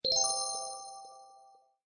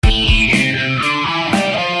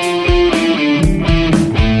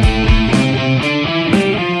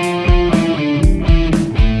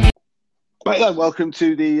Welcome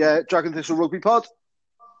to the Dragon Thistle Rugby Pod.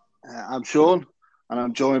 I'm Sean, and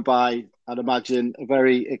I'm joined by, I'd imagine, a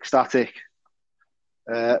very ecstatic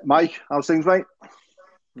Mike. How's things, mate?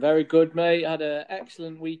 Very good, mate. Had an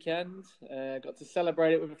excellent weekend. Got to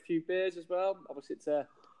celebrate it with a few beers as well. Obviously, it's a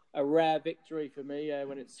rare victory for me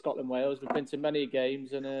when it's Scotland-Wales. We've been to many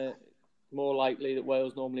games, and more likely that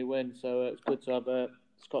Wales normally win. So it's good to have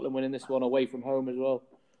Scotland winning this one away from home as well.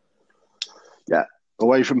 Yeah,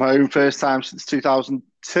 away from home, first time since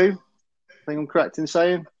 2002. I think I'm correct in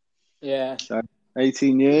saying. Yeah. So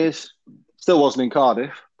 18 years. Still wasn't in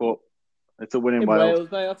Cardiff, but it's a win in Wales.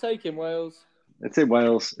 Wales, mate. I'll take in Wales. It's in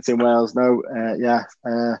Wales. It's in Wales. No,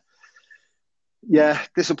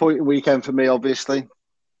 disappointing weekend for me, obviously.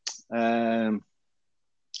 But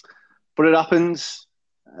it happens.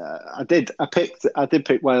 I did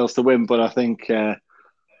pick Wales to win, but I think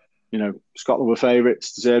Scotland were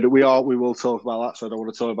favourites. Deserved it. We will talk about that, so I don't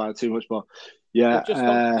want to talk about it too much. But yeah, just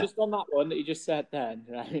on that one that you just said then,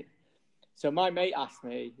 right? So my mate asked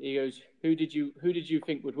me. He goes, "Who did you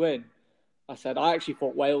think would win?" I said, "I actually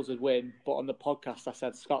thought Wales would win, but on the podcast I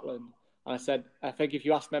said Scotland." And I said, "I think if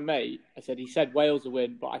you ask my mate, I said he said Wales will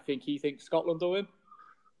win, but I think he thinks Scotland will win."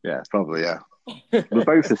 Yeah, probably, yeah. We're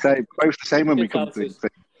both the same. Both the same when we come to these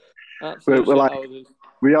things. We're like,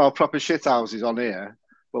 we are proper shithouses on here.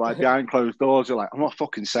 We're like behind closed doors. You're like, I'm not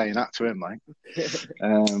fucking saying that to him, like.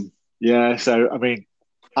 So I mean,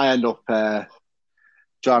 I end up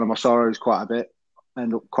drowning my sorrows quite a bit.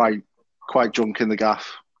 End up quite drunk in the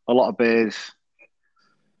gaff. A lot of beers,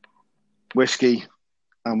 whiskey,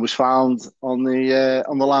 and was found on the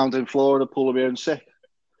lounging floor of the pool of my own sick.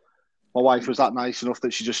 My wife was that nice enough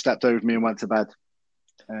that she just stepped over me and went to bed.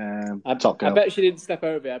 Top girl. I bet she didn't step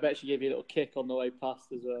over you. I bet she gave you a little kick on the way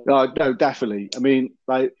past as well. No, definitely. I mean,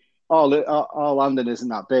 like our landing isn't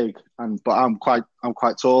that big, but I'm quite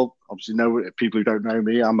tall. Obviously, people who don't know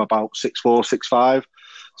me, I'm about 6'4", 6'5".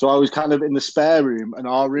 So I was kind of in the spare room and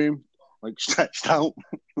our room, like stretched out.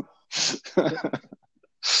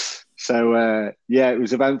 So it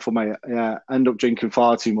was eventful, mate. Yeah, end up drinking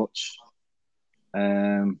far too much.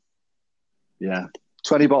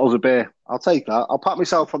 20 bottles of beer. I'll take that. I'll pat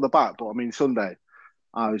myself on the back, but I mean, Sunday,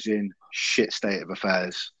 I was in shit state of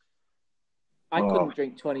affairs. I couldn't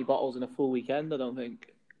drink 20 bottles in a full weekend, I don't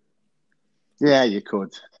think. Yeah, you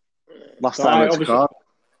could. Last time I went to car.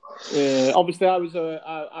 Obviously, I was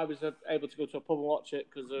able to go to a pub and watch it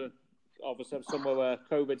because obviously I'm somewhere where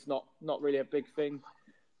COVID's not really a big thing,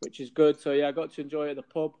 which is good. So yeah, I got to enjoy it at the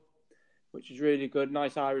pub, which is really good.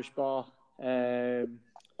 Nice Irish bar.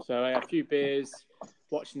 So a few beers,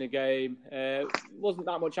 watching the game. Wasn't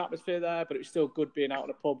that much atmosphere there, but it was still good being out in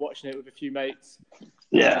a pub watching it with a few mates.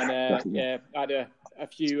 Yeah, and I had a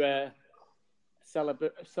few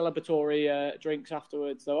celebratory drinks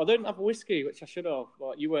afterwards. So I didn't have a whiskey, which I should have,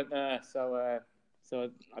 but you weren't there, so I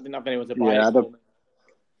didn't have anyone to buy it for me.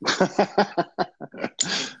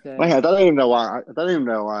 Wait, I don't even know why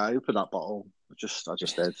I opened that bottle. I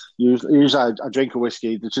just did. Usually I drink a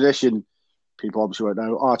whiskey. The tradition, people obviously won't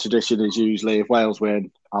know, our tradition is usually if Wales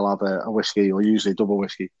win, I'll have a whiskey or usually a double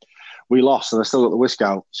whiskey. We lost and I still got the whiskey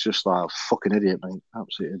out. It's just like, fucking idiot, mate.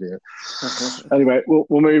 Absolute idiot. Anyway,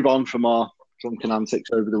 we'll move on from our drunken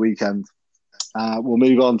antics over the weekend. We'll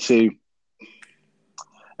move on to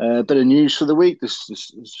a bit of news for the week. There's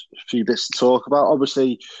a few bits to talk about.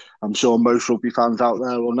 Obviously, I'm sure most rugby fans out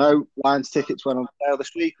there will know Lions tickets went on sale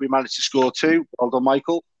this week. We managed to score 2. Well done,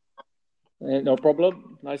 Michael. No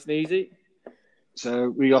problem. Nice and easy. So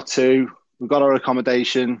we got 2. We've got our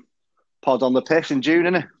accommodation. Pod on the pitch in June,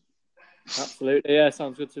 innit? Absolutely, yeah.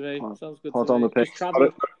 Sounds good to me. Sounds good Pod to on me. the pitch.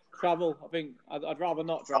 Travel. I think I'd rather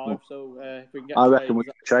not drive. So if we can get. I reckon we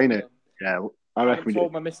can train it. Yeah, I reckon we do. I haven't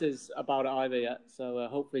told my missus about it either yet, so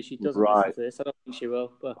hopefully she doesn't listen to this. I don't think she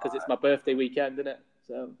will, because it's my birthday weekend, isn't it?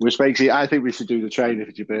 So which makes it. I think we should do the train if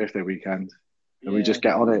it's your birthday weekend, and we just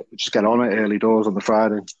get on it. Just get on it early doors on the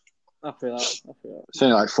Friday. I feel that. It's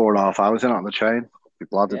only like 4.5 hours in on the train. Be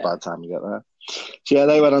bladdered by the time you get there. So yeah,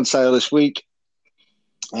 they went on sale this week.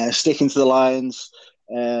 Sticking to the Lions,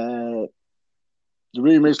 the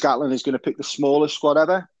rumour is Gatland is going to pick the smallest squad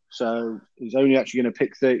ever. So he's only actually going to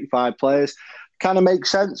pick 35 players. Kind of makes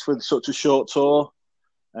sense with such a short tour.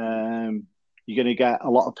 You're going to get a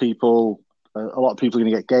lot of people. A lot of people are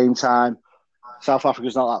going to get game time. South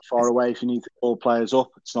Africa's not that far away. If you need to call players up,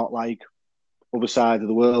 it's not like other side of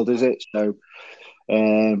the world, is it? So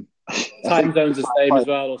time zones are the same as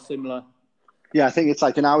well, or similar. Yeah, I think it's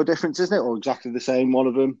like an hour difference, isn't it? Or exactly the same, one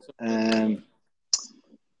of them.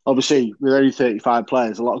 Obviously, with only 35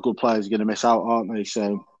 players, a lot of good players are going to miss out, aren't they?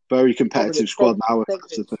 So, very competitive squad now.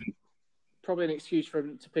 probably an excuse for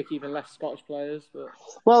him to pick even less Scottish players. But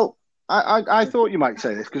Well, I thought you might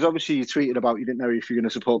say this because obviously you tweeted about you didn't know if you're going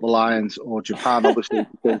to support the Lions or Japan, obviously,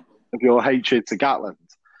 because of your hatred to Gatland.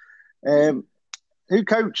 Who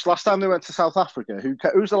coached last time they went to South Africa?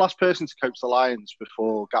 Who's the last person to coach the Lions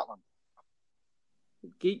before Gatland?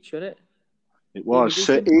 Geach, wasn't it? It was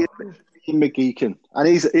Sir Ian McGeechan. And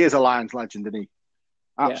he is a Lions legend, isn't he?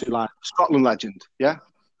 Absolute Lions. Scotland legend, yeah?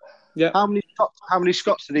 Yeah. How many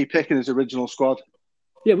Scots did he pick in his original squad?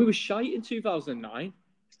 Yeah, we were shite in 2009.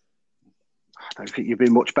 I don't think you've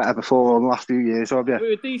been much better before in the last few years, have you?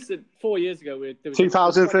 We were decent 4 years ago.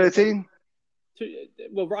 2013?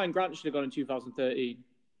 Well, Ryan Grant should have gone in 2013.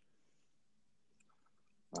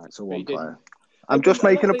 Right, so one player. I'm just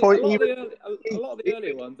making a point. A lot of the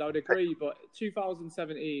earlier ones, I would agree, but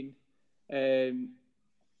 2017, a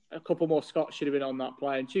couple more Scots should have been on that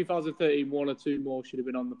plane. 2013, one or two more should have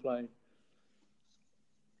been on the plane.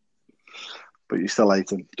 But you still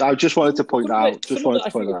hate him. I just wanted to point out. Some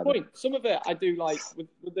of it I do like.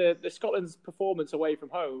 With the Scotland's performance away from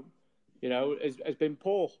home, has been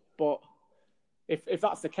poor. But if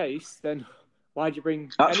that's the case, then why'd you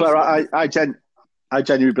bring? That's where I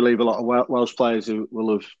genuinely believe a lot of Welsh players who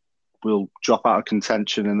will drop out of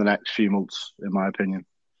contention in the next few months, in my opinion.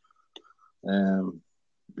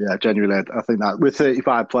 Yeah, genuinely, I think that with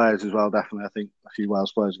 35 players as well, definitely, I think a few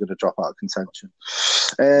Welsh players are going to drop out of contention.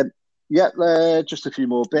 Just a few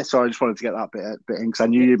more bits. So I just wanted to get that bit in because I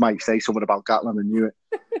knew you might say something about Gatland. I knew it.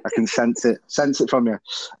 I can sense it from you.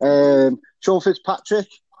 Sean Fitzpatrick,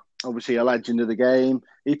 obviously a legend of the game.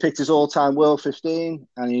 He picked his all-time World 15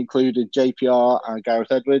 and he included JPR and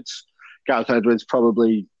Gareth Edwards. Gareth Edwards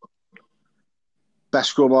probably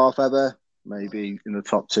best scrum half ever, maybe in the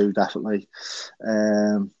top two, definitely.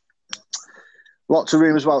 Lots of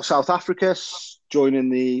rumours about South Africa joining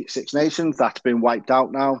the Six Nations. That's been wiped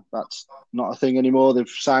out now. That's not a thing anymore. They've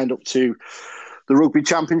signed up to the Rugby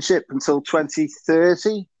Championship until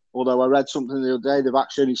 2030. Although I read something the other day, they've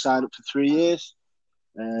actually only signed up for 3 years.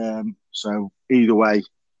 So either way,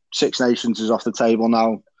 Six Nations is off the table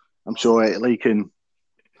now. I'm sure Italy can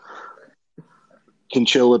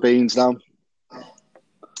chill the beans now.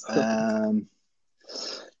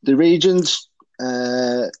 The regions,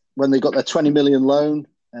 when they got their 20 million loan,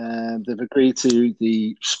 they've agreed to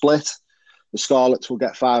the split. The Scarlets will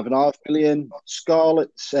get 5.5 million.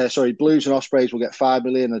 Blues and Ospreys will get 5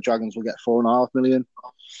 million. The Dragons will get 4.5 million.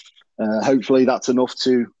 Hopefully that's enough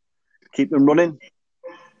to keep them running.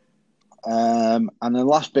 And then the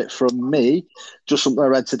last bit from me, just something I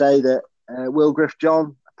read today that Will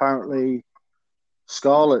Griff-John, apparently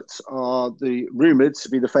Scarlets are rumoured to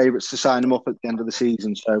be the favourites to sign him up at the end of the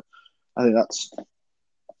season. So I think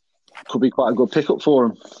could be quite a good pickup for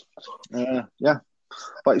him. Yeah.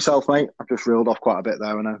 About yourself, mate? I've just reeled off quite a bit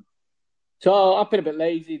there, I know. So I've been a bit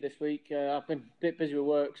lazy this week. I've been a bit busy with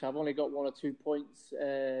work, so I've only got 1 or 2 points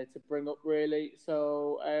to bring up, really.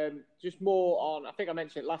 So just more on, I think I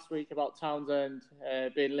mentioned it last week about Townsend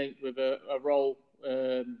being linked with a role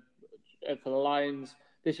for the Lions.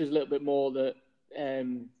 This was a little bit more that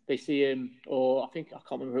they see him, or I can't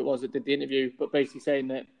remember who it was that did the interview, but basically saying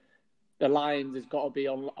that the Lions has got to be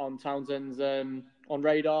on Townsend's on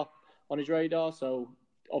his radar. So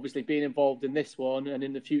obviously being involved in this one and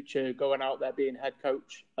in the future going out there being head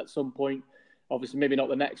coach at some point, obviously maybe not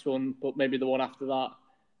the next one, but maybe the one after that.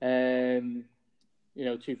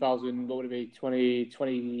 2000, what would it be?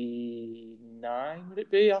 2029 would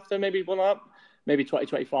it be after maybe one up? Maybe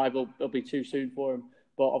 2025 will be too soon for him.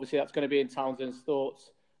 But obviously that's going to be in Townsend's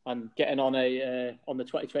thoughts and getting on the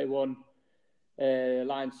 2021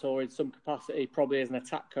 Lions tour in some capacity, probably as an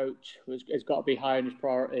attack coach, has got to be high on his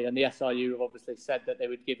priority. And the SRU have obviously said that they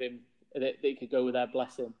would give him, that they could go with their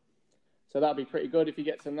blessing. So that'd be pretty good if he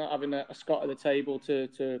gets in that, having a Scot at the table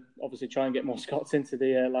to obviously try and get more Scots into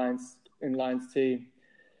the Lions team.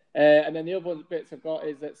 And then the other bits I've got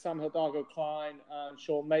is that Sam Hildago-Klein and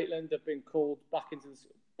Sean Maitland have been called back into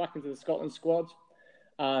the Scotland squad.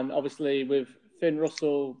 And obviously with Finn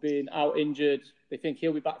Russell being out injured, they think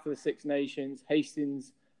he'll be back for the Six Nations.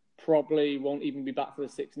 Hastings probably won't even be back for the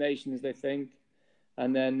Six Nations, they think.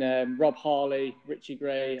 And then Rob Harley, Richie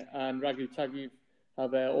Gray and Raghu Tagu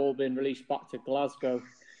have all been released back to Glasgow.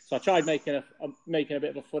 So I tried making a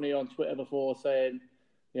bit of a funny on Twitter before, saying,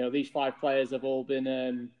 these 5 players have all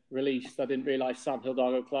been released. I didn't realise Sam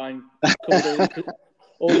Hildago-Klein covered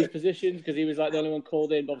all these positions because he was like the only one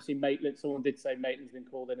called in. But obviously Maitland, someone did say Maitland's been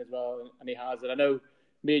called in as well, and he has. And I know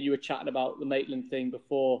me and you were chatting about the Maitland thing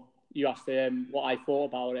before you asked him what I thought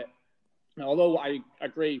about it. Now, although I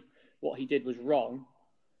agree what he did was wrong,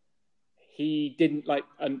 he didn't like,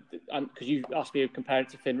 and because you asked me to compare it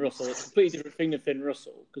to Finn Russell, it's a completely different thing than Finn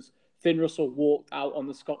Russell, because Finn Russell walked out on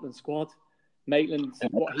the Scotland squad. Maitland,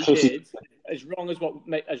 what he did, as wrong as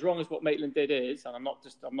what Maitland did is, and I'm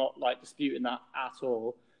not like disputing that at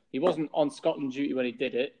all. He wasn't on Scotland duty when he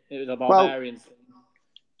did it. It was a barbarian thing.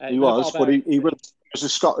 He was, but he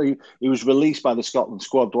was released by the Scotland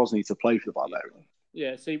squad, wasn't he, to play for the Barbarians?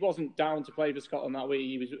 Yeah, so he wasn't down to play for Scotland that week.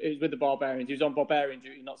 He was with the Barbarians. He was on Barbarian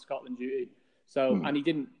duty, not Scotland duty. So, and he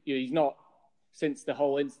didn't. He's not, since the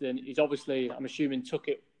whole incident. He's obviously, I'm assuming, took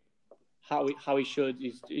it how he should.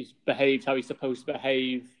 He's behaved how he's supposed to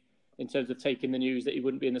behave in terms of taking the news that he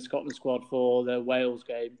wouldn't be in the Scotland squad for the Wales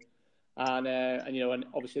game, and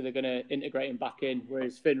obviously they're going to integrate him back in.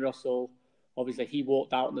 Whereas Finn Russell, obviously, he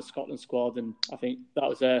walked out in the Scotland squad, and I think that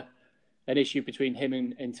was an issue between him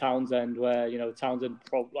and Townsend, where Townsend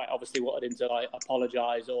obviously wanted him to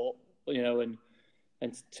apologise or and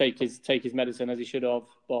take his medicine as he should have.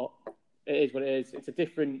 But it is what it is. It's a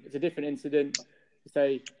different incident.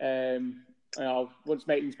 Say once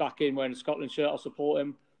Maitland's back in wearing a Scotland shirt, I'll support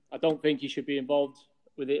him. I don't think he should be involved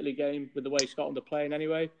with the Italy game with the way Scotland are playing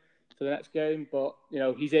anyway for the next game. But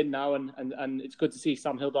he's in now, and it's good to see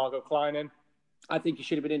Sam Hildago-Klein in. I think he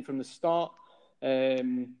should have been in from the start.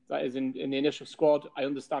 That is in the initial squad. I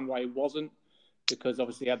understand why he wasn't, because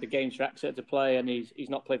obviously he had the games for Exeter to play, and he's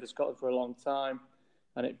not played for Scotland for a long time,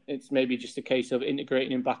 and it's maybe just a case of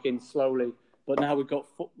integrating him back in slowly. But now we've got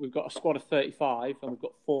a squad of 35, and we've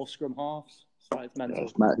got 4 scrum halves. So it's mental.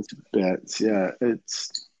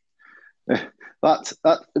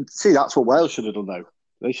 That's what Wales should have done though.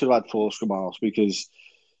 They should have had 4 scrum halves, because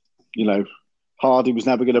Hardy was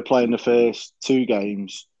never going to play in the first 2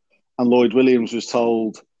 games. And Lloyd Williams was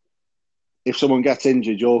told, if someone gets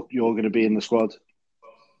injured, you're going to be in the squad.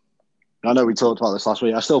 I know we talked about this last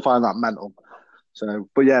week. I still find that mental. So,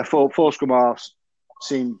 but yeah, 4 scrum halves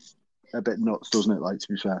seems a bit nuts, doesn't it? To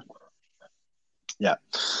be fair. Yeah.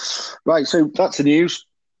 Right. So that's the news.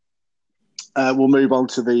 We'll move on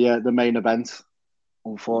to the main event.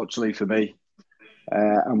 Unfortunately for me,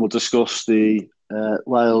 and we'll discuss the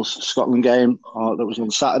Wales-Scotland game that was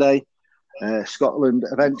on Saturday. Scotland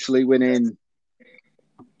eventually winning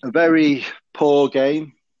a very poor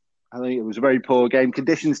game. I think it was a very poor game.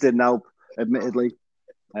 Conditions didn't help, admittedly.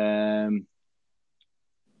 But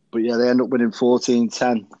yeah, they end up winning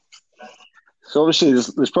 14-10. So obviously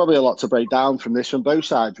there's probably a lot to break down from this from both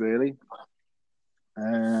sides, really.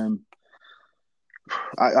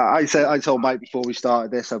 I told Mike before we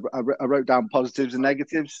started this, I wrote down positives and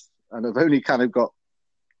negatives, and I've only kind of got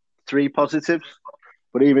 3 positives.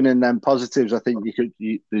 But even in them positives, I think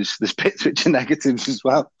there's bits which are negatives as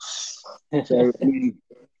well. So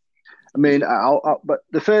but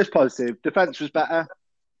the first positive, defence was better.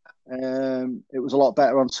 It was a lot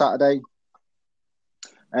better on Saturday.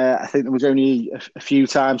 I think there was only a few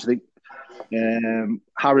times. I think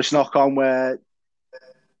Harris knock on where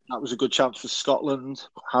that was a good chance for Scotland.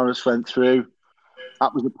 Harris went through.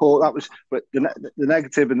 That was but the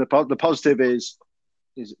negative and the positive is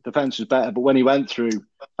his defence was better, but when he went through,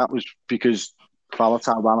 that was because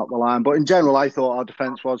Faletau ran up the line. But in general, I thought our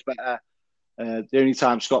defence was better. The only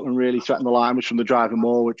time Scotland really threatened the line was from the driver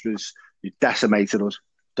Moore, which was he decimated us.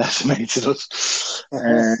 So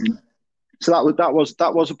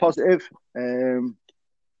that was a positive.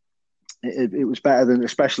 It was better than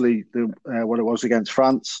especially what it was against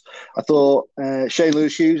France. I thought Shane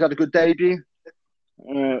Lewis-Hughes had a good debut.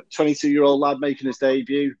 22-year-old lad making his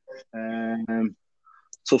debut.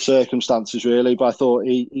 Tough circumstances, really, but I thought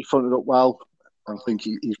he fronted up well. I think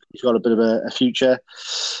he's got a bit of a future.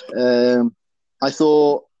 I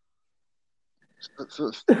thought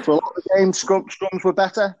for a lot of the games, scrums were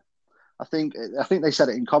better. I think they said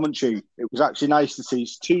it in commentary. It was actually nice to see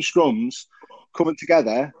 2 scrums coming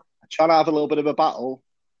together, trying to have a little bit of a battle,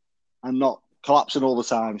 and not collapsing all the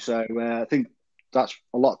time. So I think that's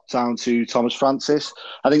a lot down to Thomas Francis.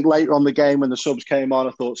 I think later on the game when the subs came on,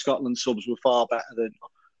 I thought Scotland's subs were far better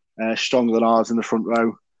than stronger than ours in the front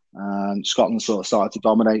row. And Scotland sort of started to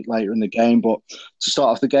dominate later in the game. But to start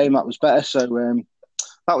off the game, that was better. So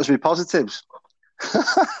that was my positives.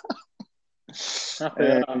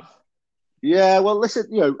 Yeah, well, listen,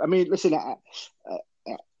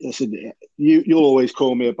 listen, you'll always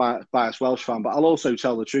call me a biased Welsh fan, but I'll also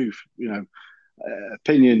tell the truth.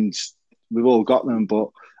 Opinions, we've all got them, but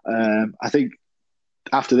I think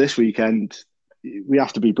after this weekend, we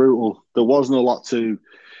have to be brutal. There wasn't a lot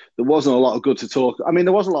of good to talk. I mean,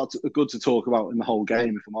 there was a lot of good to talk about in the whole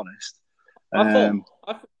game, if I'm honest.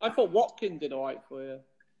 I thought Watkins did all right for you.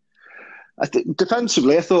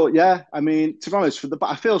 Defensively, I thought, yeah. I mean, to be honest,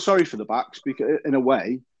 I feel sorry for the backs because, in a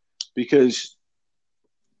way, because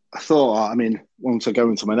I thought, I mean, once I go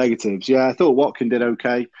into my negatives, I thought Watkin did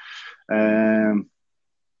okay. Liam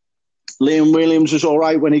Williams was all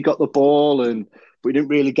right when he got the ball, and we didn't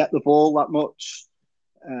really get the ball that much.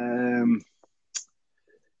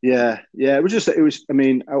 It was just, I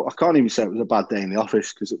mean, I can't even say it was a bad day in the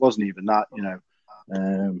office because it wasn't even that,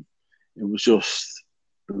 it was just,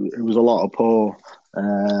 it was a lot of poor. Do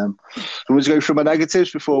you want to go through my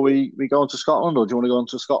negatives before we go on to Scotland, or do you want to go on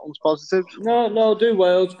to Scotland's positives? No, do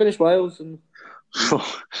Wales, finish Wales. And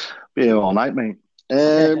be here all night, mate.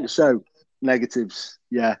 So, negatives,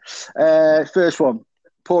 first one,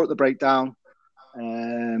 poor at the breakdown.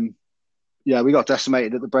 We got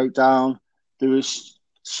decimated at the breakdown. There was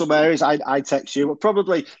some areas I text you, but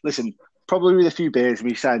probably with a few beers,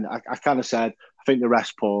 I kind of said, I think the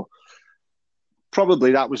rest poor.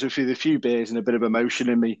 Probably that was with a few beers and a bit of emotion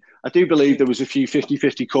in me. I do believe there was a few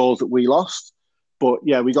 50-50 calls that we lost, but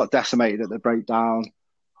we got decimated at the breakdown.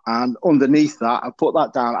 And underneath that, I put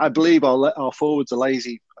that down. I believe our forwards are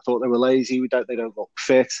lazy. I thought they were lazy. They don't look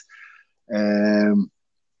fit. And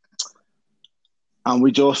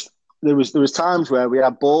we just, there was times where we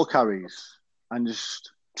had ball carries and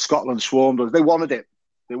just Scotland swarmed us. They wanted it.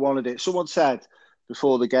 Someone said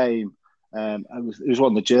before the game, it was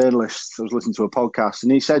one of the journalists. I was listening to a podcast,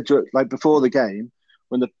 and he said, like, before the game,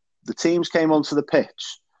 when the teams came onto the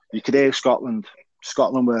pitch, you could hear Scotland.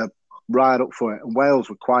 Scotland were right up for it, and Wales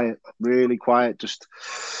were quiet, really quiet.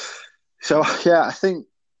 I think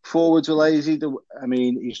forwards are lazy. I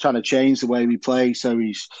mean, he's trying to change the way we play, so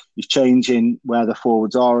he's changing where the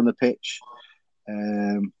forwards are on the pitch.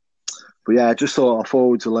 I just thought our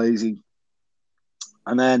forwards are lazy.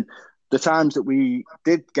 And then the times that we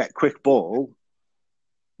did get quick ball,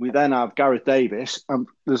 we then have Gareth Davis. And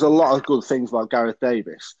there's a lot of good things about Gareth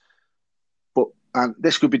Davis. And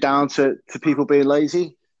this could be down to people being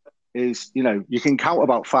lazy, is, you can count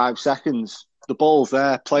about 5 seconds. The ball's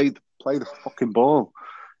there. Play the fucking ball.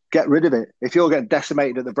 Get rid of it. If you're getting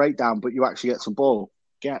decimated at the breakdown, but you actually get some ball,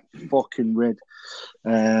 get fucking rid.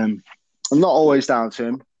 And not always down to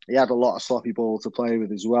him. He had a lot of sloppy ball to play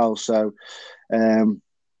with as well. So,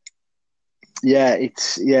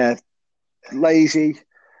 lazy,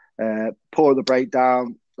 poor at the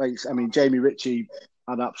breakdown. Jamie Ritchie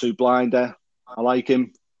had an absolute blinder. I like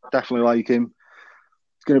him, definitely like him.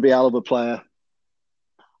 He's going to be a hell of a player.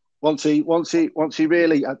 Once he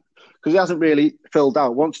really, because he hasn't really filled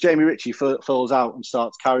out. Once Jamie Ritchie fills out and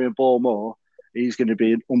starts carrying ball more, he's going to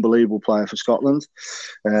be an unbelievable player for Scotland.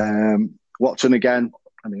 Watson again.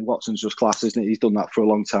 I mean, Watson's just class, isn't it? He's done that for a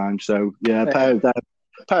long time. So pair of them.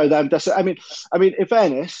 I mean, in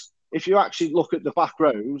fairness, if you actually look at the back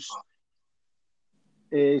rows,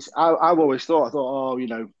 I've always thought,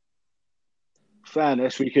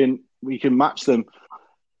 fairness, we can match them.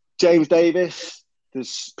 James Davis,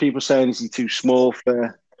 there's people saying, is he too small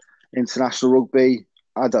for international rugby?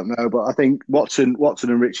 I don't know, but I think Watson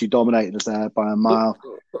and Ritchie dominated us there by a mile.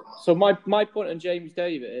 So my point on James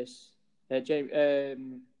Davis, so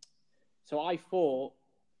I thought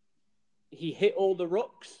he hit all the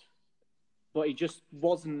rucks, but he just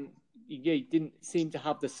wasn't. He didn't seem to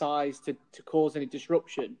have the size to cause any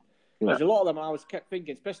disruption. Yeah. There's a lot of them. I kept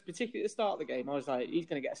thinking, particularly at the start of the game, I was like, he's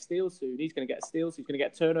going to get a steal soon. He's going to get a steal. So he's going to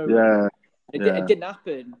get a turnover. Yeah. It didn't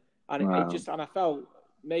happen, and I felt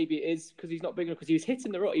maybe it is because he's not big enough, because he was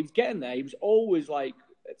hitting the ruck. He was getting there. He was always like,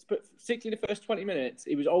 particularly the first 20 minutes,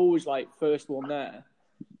 he was always like first one there.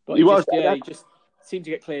 But he just seemed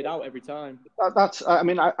to get cleared out every time. That's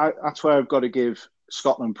where I've got to give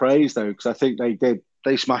Scotland praise, though, because I think they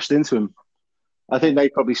smashed into him. I think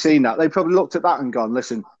they've probably seen that. They probably looked at that and gone,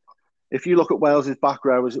 listen, if you look at Wales's back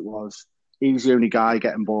row as it was, he's the only guy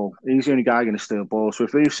getting ball. He's the only guy going to steal ball. So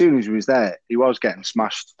as soon as he was there, he was getting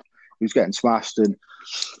smashed. And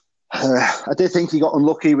I did think he got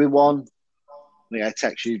unlucky with one. I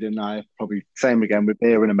text you, didn't I? Probably same again with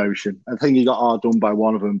beer and emotion. I think he got hard done by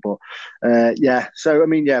one of them. But So,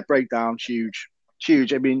 breakdown, huge.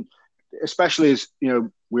 I mean, especially as,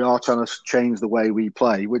 we are trying to change the way we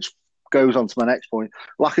play, which goes on to my next point.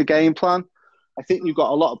 Lack of game plan. I think you've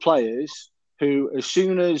got a lot of players who, as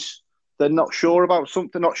soon as they're not sure about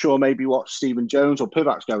something, not sure maybe what Stephen Jones or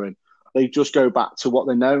Pivac's going, they just go back to what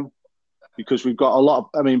they know. Because we've got a lot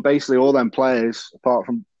of, basically all them players, apart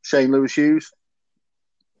from Shane Lewis-Hughes,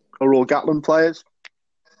 are all Gatland players.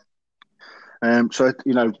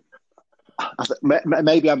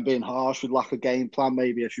 Maybe I'm being harsh with lack of game plan.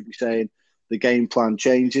 Maybe I should be saying the game plan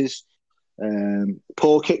changes.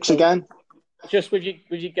 Poor kicks again. Just with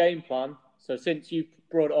your game plan. So since you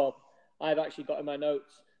brought it up, I've actually got in my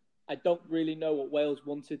notes, I don't really know what Wales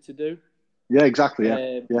wanted to do. Yeah, exactly.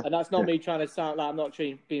 Yeah. And that's not me trying to sound like I'm not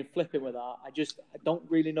being flippant with that. I don't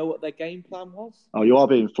really know what their game plan was. Oh, you are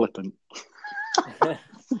being flippant.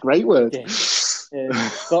 Great word.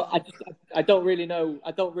 But I don't really know.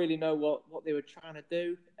 I don't really know what they were trying to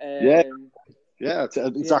do.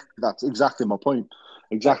 Exactly. That's exactly my point.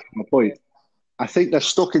 Exactly my point. I think they're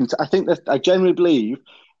stuck in. I genuinely believe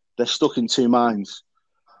they're stuck in two minds.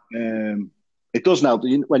 It doesn't help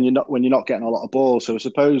when you're not getting a lot of balls. So I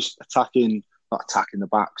suppose not attacking the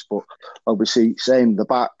backs, but obviously saying the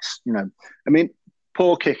backs. I mean,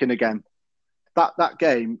 poor kicking again. That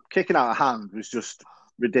game, kicking out of hand was just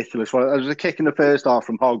ridiculous. Well, there was a kick in the first half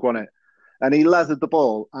from Hogg, wasn't it? And he leathered the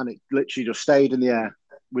ball, and it literally just stayed in the air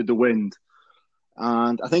with the wind.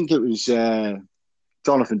 And I think it was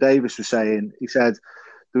Jonathan Davis was saying, he said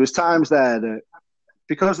there was times there that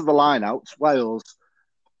because of the line-outs, Wales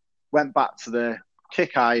went back to the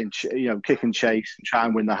kick high and kick and chase and try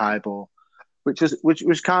and win the high ball, which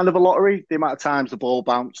was kind of a lottery. The amount of times the ball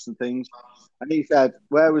bounced and things. And he said,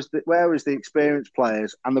 where was the experienced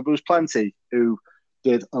players? And there was plenty who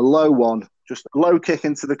did a low one, just a low kick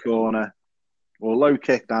into the corner or a low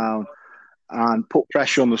kick down, and put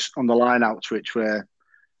pressure on the line-outs, which were,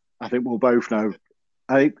 I think we'll both know.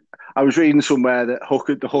 I was reading somewhere that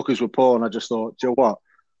the hookers were poor, and I just thought, do you know what?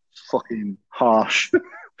 It's fucking harsh.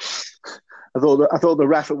 I thought the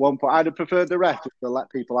ref at one point, I'd have preferred the ref to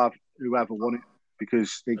let people have whoever won it,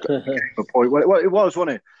 because they got a point. Well, it was,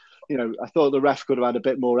 wasn't it? I thought the ref could have had a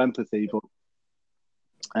bit more empathy, but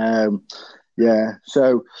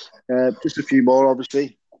So just a few more,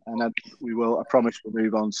 obviously, and then I promise we'll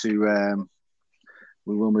move on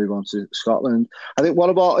to Scotland. I think one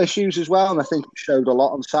of our issues as well, and I think it showed a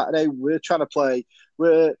lot on Saturday, we're trying to play.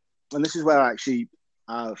 And this is where I actually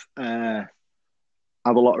have a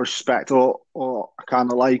lot of respect, or I kind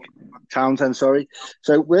of like Townsend. Sorry,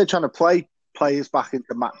 so we're trying to play players back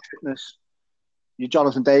into match fitness. You're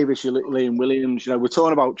Jonathan Davis, you're Liam Williams. We're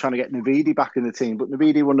talking about trying to get Navidi back in the team, but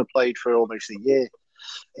Navidi wouldn't have played for almost a year.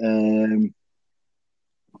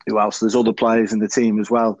 Who else? There's other players in the team as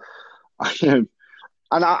well. And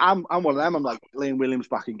I'm one of them. I'm like, Liam Williams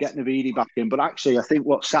back in, get Navidi back in. But actually, I think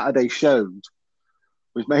what Saturday showed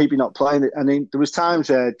was maybe not playing it. I mean, there was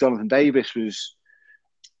times where Jonathan Davis was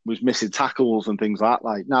missing tackles and things like that.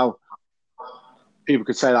 Like, now, people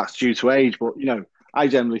could say that's due to age, but I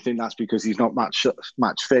generally think that's because he's not match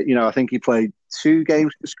fit. I think he played 2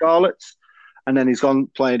 games for Scarlets, and then he's gone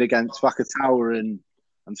playing against Vakatawa and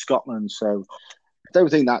Scotland. So I don't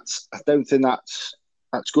think that's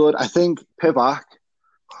good. I think Pivac.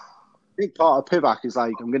 Part of Pivac is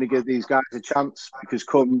like, I'm going to give these guys a chance, because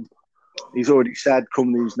he's already said,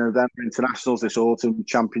 come these November internationals, this autumn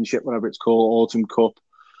championship, whatever it's called, autumn cup,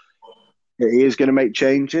 he is going to make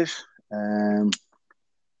changes.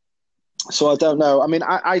 So I don't know. I mean,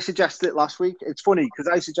 I suggested it last week. It's funny because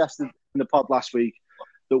I suggested in the pod last week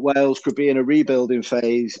that Wales could be in a rebuilding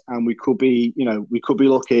phase, and we could be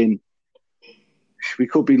looking,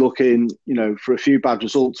 for a few bad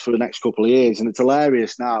results for the next couple of years. And it's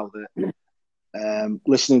hilarious now that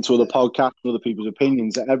listening to other podcasts and other people's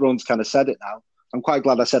opinions, that everyone's kind of said it now. I'm quite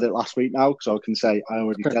glad I said it last week now, because I can say I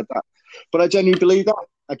already said that. But I genuinely believe that.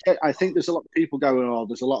 I think there's a lot of people going, oh,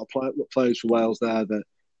 there's a lot of players for Wales there that,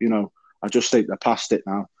 I just think they're past it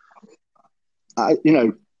now. I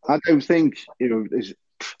don't think,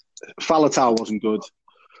 Faletau wasn't good.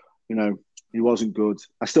 He wasn't good.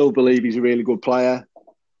 I still believe he's a really good player.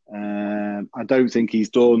 I don't think he's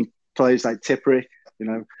done. Players like Tipuric,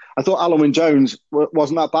 I thought Alan Wynne-Jones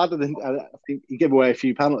wasn't that bad. I think he gave away a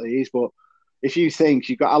few penalties, but if you think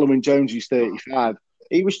you've got Alan Wynne-Jones, who's 35,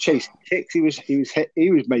 he was chasing kicks. He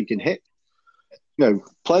was making hits.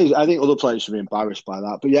 Players. I think other players should be embarrassed by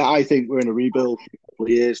that. But yeah, I think we're in a rebuild for a couple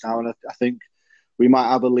of years now, and I think we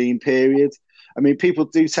might have a lean period. I mean, people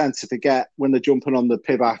do tend to forget when they're jumping on the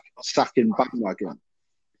Pivac sacking bandwagon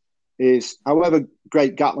is, however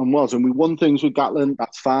great Gatland was, and we won things with Gatland,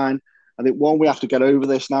 that's fine. I think, one, we have to get over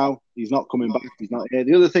this now. He's not coming back. He's not here.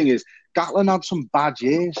 The other thing is, Gatland had some bad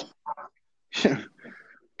years.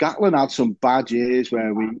 Gatland had some bad years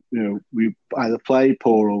where we either played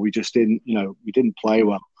poor or we just didn't, we didn't play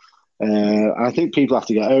well. I think people have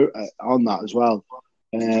to get on that as well.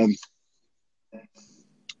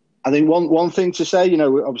 I think one thing to say,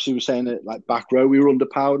 obviously we're saying that, like, back row, we were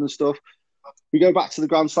underpowered and stuff. We go back to the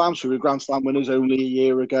Grand Slams. We were Grand Slam winners only a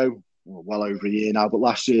year ago, well over a year now, but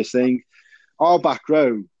last year's thing. Our back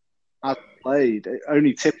row has played.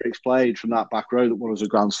 Only Tipuric's played from that back row that won us a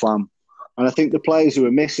Grand Slam. And I think the players who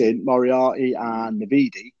are missing, Moriarty and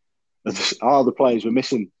Navidi, are the players we're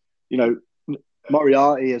missing.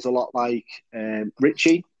 Moriarty is a lot like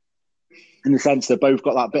Richie. in the sense they've both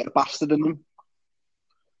got that bit of bastard in them.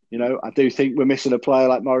 You know, I do think we're missing a player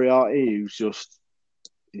like Moriarty,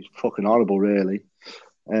 he's fucking horrible, really.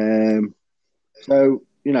 So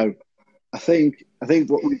you know, I think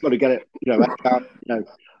what we've got to get it. You know,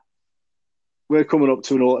 we're coming up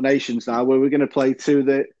to an Autumn Nations now where we're going to play two of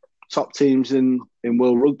the top teams in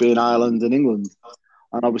World Rugby in Ireland and England.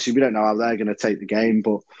 And obviously, we don't know how they're going to take the game.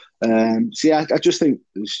 But, so yeah, I just think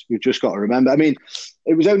we've just got to remember. I mean,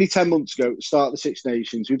 it was only 10 months ago at the start of the Six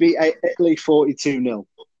Nations. We beat Italy 42-0.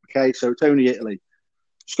 Okay, so it's only Italy.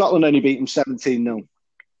 Scotland only beat them 17-0.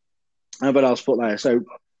 Everyone else put there. So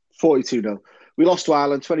 42-0. We lost to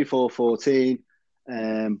Ireland 24-14,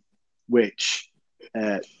 which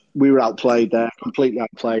we were outplayed there, completely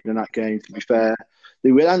outplayed in that game, to be fair.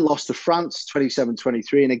 We then lost to France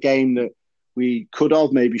 27-23 in a game that we could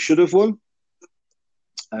have, maybe should have won.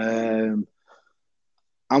 And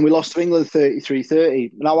we lost to England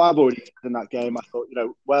 33-30. Now, I've already said in that game, I thought,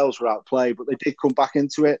 Wales were outplayed, but they did come back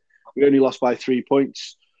into it. We only lost by 3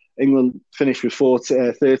 points. England finished with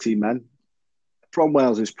 13 men from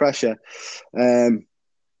Wales's pressure.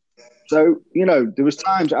 So, there was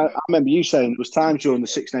times, I remember you saying there was times during the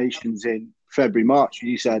Six Nations in February, March, where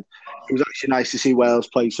you said it was actually nice to see Wales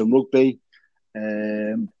play some rugby.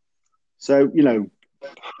 So,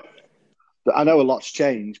 I know a lot's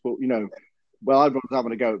changed, but, everyone's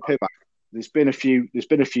having a go at Pivac. There's been a few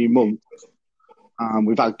months, and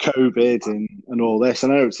we've had COVID and all this. I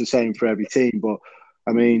know it's the same for every team, but,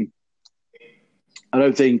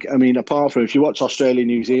 apart from, if you watch Australia,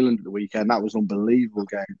 New Zealand at the weekend, that was an unbelievable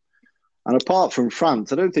game. And apart from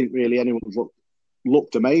France, I don't think really anyone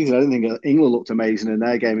looked amazing. I don't think England looked amazing in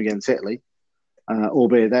their game against Italy,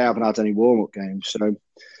 albeit they haven't had any warm-up games. So,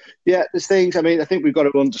 yeah, there's things. I think we've got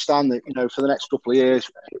to understand that, for the next couple of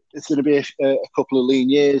years, it's going to be a couple of lean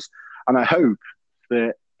years. And I hope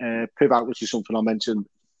that Pivac, which is something I mentioned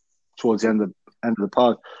towards the end of the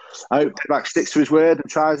pod, I hope Pivac sticks to his word and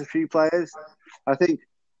tries a few players. I think,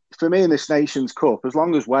 for me in this Nations Cup, as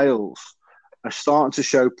long as Wales are starting to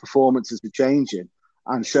show performances are changing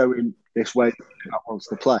and showing this way that wants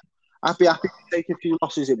to play, I'd be happy to take a few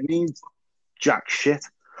losses. It means jack shit.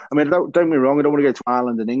 Don't get me wrong, I don't want to go to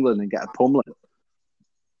Ireland and England and get a pummeling.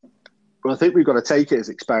 But I think we've got to take it as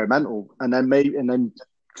experimental and then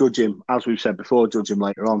judge him, as we've said before, judge him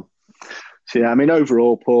later on. So yeah,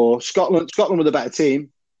 overall poor. Scotland were the better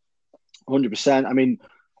team, 100%.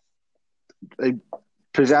 They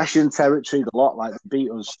possession, territory, the lot, like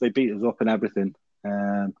they beat us up and everything.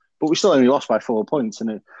 But we still only lost by 4 points, and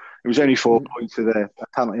it was only 4 points with a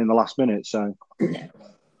penalty in the last minute. So you've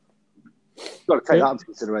got to take that into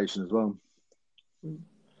consideration as well.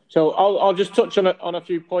 So I'll just touch on a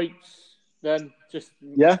few points then, just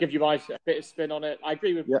give you my bit of spin on it. I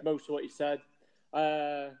agree with most of what you said.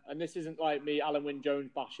 And this isn't like me, Alun Wyn Jones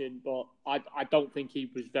bashing, but I don't think he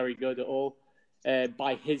was very good at all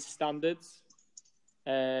by his standards.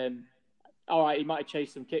 All right, he might have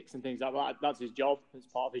chased some kicks and things like that. That's his job. It's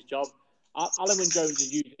part of his job. Alun Wyn Jones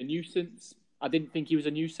is a nuisance. I didn't think he was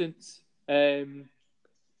a nuisance on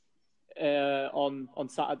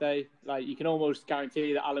Saturday. Like, you can almost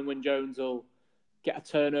guarantee that Alun Wyn Jones will get a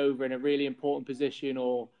turnover in a really important position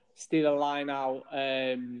or steal a line out.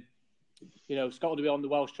 Scotland will be on the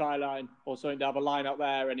Welsh try line or something to have a line out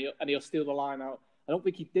there, and he'll steal the line out. I don't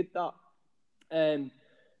think he did that. And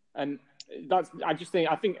that's. I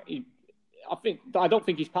don't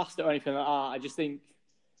think he's passed it or anything like that. I just think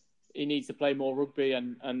he needs to play more rugby,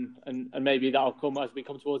 and maybe that'll come as we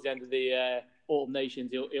come towards the end of the Autumn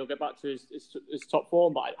Nations. He'll get back to his top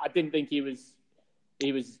form, but I didn't think he was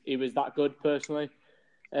that good personally.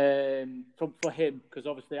 For him, because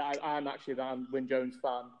obviously I'm actually a Wyn Jones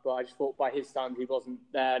fan, but I just thought by his stand he wasn't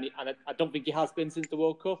there, and I don't think he has been since the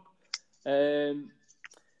World Cup.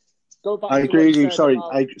 I agree with you. Sorry,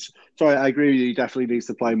 I agree with you. He definitely needs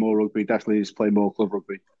to play more rugby. Definitely needs to play more club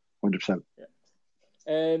rugby. 100%.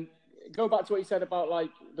 Yeah. Go back to what you said about like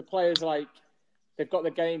the players, like they've got the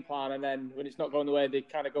game plan, and then when it's not going the way, they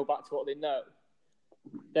kind of go back to what they know.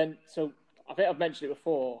 So I think I've mentioned it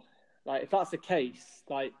before. Like, if that's the case,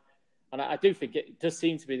 like, and I do think it does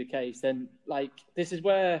seem to be the case, then like this is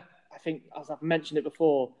where I think, as I've mentioned it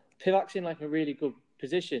before, Pivac's in like a really good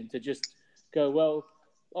position to just go, well,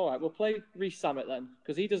 all right, we'll play Reece Samet then,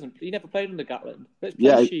 because he never played under Gatland. Let's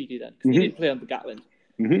play Sheedy then, because he didn't play under Gatland,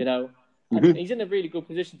 And he's in a really good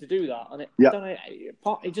position to do that. And I don't know,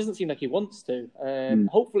 it doesn't seem like he wants to.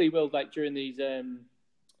 Hopefully, he will, like during these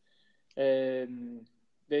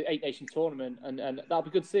the Eight Nation tournament, and that'll be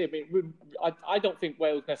good to see. I don't think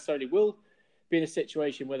Wales necessarily will be in a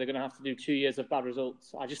situation where they're going to have to do 2 years of bad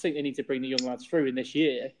results. I just think they need to bring the young lads through in this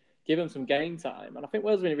year give them some game time. And I think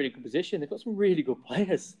Wales are in a really good position. They've got some really good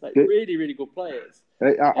players, like Yeah. really, really good players.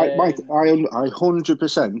 Mike, I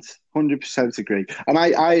 100% agree. And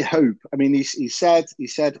I hope, I mean, he said, you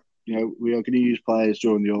know, we are going to use players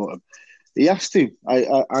during the autumn. He has to.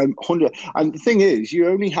 I'm 100. And the thing is, you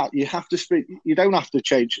have to speak. You don't have to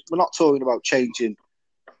change. We're not talking about changing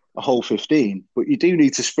a whole 15, but you do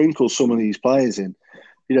need to sprinkle some of these players in.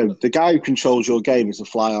 You know, the guy who controls your game is a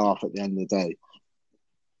fly half at the end of the day.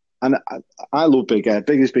 And I love Bigger.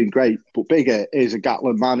 Bigger's been great, but Bigger is a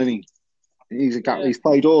Gatland man, and he's a Gatland. He's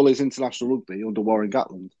played all his international rugby under Warren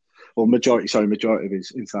Gatland. Or majority of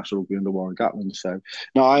his international rugby under Warren Gatland. So,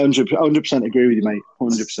 no, I 100% agree with you, mate.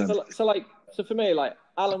 100%. So for me, like,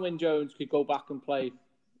 Alan Wynne-Jones could go back and play.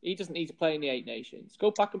 He doesn't need to play in the Eight Nations.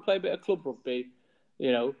 Go back and play a bit of club rugby.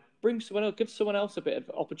 You know, bring someone else, give someone else a bit of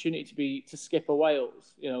opportunity to skip a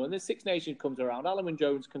Wales. You know, when the Six Nations comes around, Alan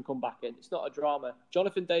Wynne-Jones can come back in. It's not a drama.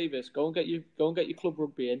 Jonathan Davis, go and get your club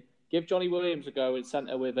rugby in. Give Johnny Williams a go in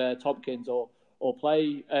centre with Tompkins or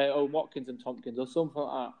play Owen Watkins and Tompkins or something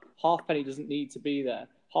like that. Halfpenny doesn't need to be there.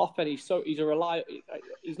 Halfpenny, he's a reliable.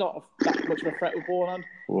 He's not that much of a threat with ball hand,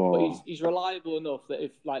 but he's reliable enough that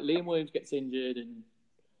if like Liam Williams gets injured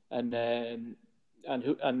and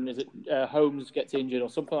is it Holmes gets injured or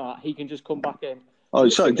something like that, he can just come back in. Oh,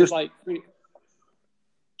 sorry, just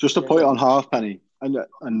a point on Halfpenny, and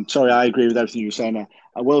sorry, I agree with everything you were saying there.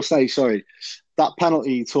 I will say, sorry, that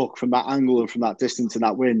penalty he took from that angle and from that distance in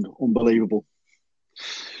that wind, unbelievable.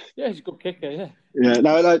 Yeah, he's a good kicker. Yeah. Yeah.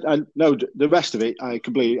 No. The rest of it, I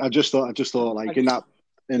just thought, like in that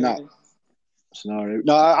scenario.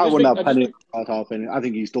 No, I wouldn't have Penny at Halfpenny. I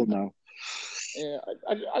think he's done now. Yeah,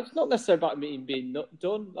 it's not necessarily about him being not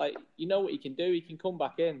done. Like, you know what he can do. He can come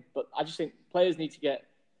back in. But I just think players need to get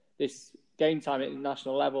this game time at the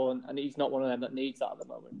national level, and he's not one of them that needs that at the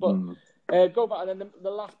moment. But go back, and then the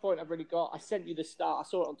last point I've really got, I sent you the start. I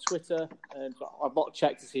saw it on Twitter, and I've not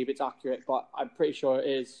checked to see if it's accurate, but I'm pretty sure it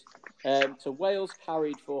is. So Wales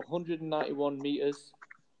carried for 191 metres,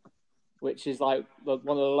 which is like one of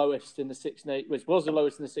the lowest in the Six Nations, which was the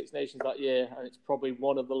lowest in the Six Nations that year, and it's probably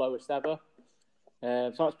one of the lowest ever.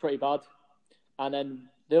 So that's pretty bad. And then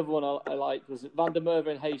the other one I liked was Van der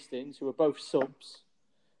Merwe and Hastings, who were both subs,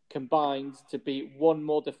 combined to beat one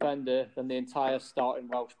more defender than the entire starting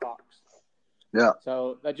Welsh backs. Yeah.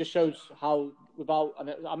 So that just shows how,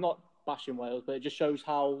 and I'm not bashing Wales, but it just shows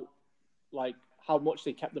how much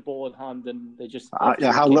they kept the ball in hand, and they just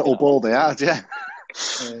how little ball they had. Yeah.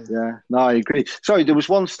 Yeah. No, I agree. Sorry, there was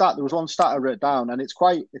one stat I wrote down, and it's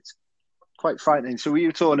quite frightening. So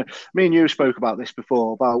me and you spoke about this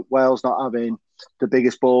before, about Wales not having the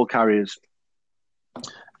biggest ball carriers,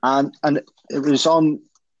 and it was on.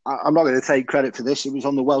 I'm not going to take credit for this. It was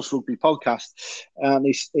on the Welsh Rugby podcast, and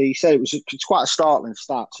he said it's quite a startling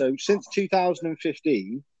stat. So since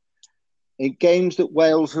 2015, in games that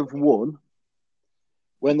Wales have won,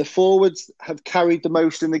 when the forwards have carried the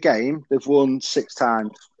most in the game, they've won 6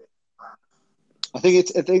 times. I think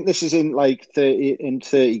this is in like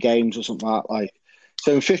 30 games or something like that. Like,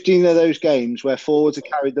 so in 15 of those games where forwards have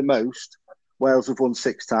carried the most, Wales have won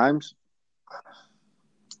 6 times.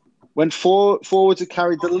 When forwards have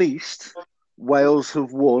carried the least, Wales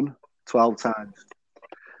have won 12 times.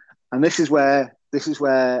 And this is where it's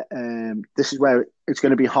going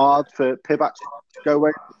to be hard for Pivac to go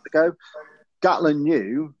where to go. Gatland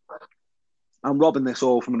knew, I'm robbing this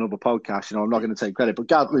all from another podcast, I'm not going to take credit, but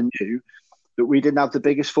Gatland knew that we didn't have the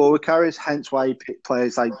biggest forward carriers, hence why he picked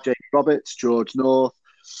players like Jake Roberts, George North,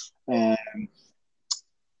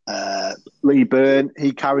 Lee Byrne.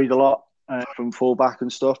 He carried a lot from fullback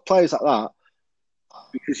and stuff, players like that,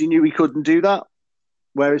 because he knew he couldn't do that.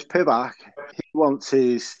 Whereas Pivac, he wants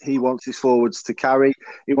his forwards to carry.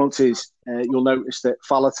 He wants his. You'll notice that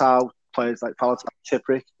players like Faletau,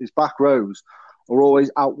 Tipuric, his back rows are always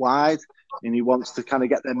out wide, and he wants to kind of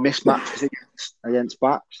get their mismatches against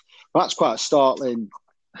backs. But that's quite a startling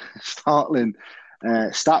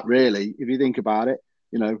stat, really, if you think about it.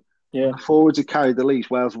 Yeah. Forwards have carried the least.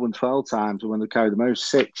 Wales have won 12 times, and when they carried the most,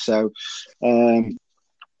 6. So, Gatland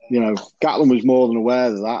was more than aware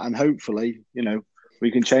of that, and hopefully,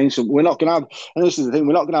 we can change some. We're not going to have, and this is the thing,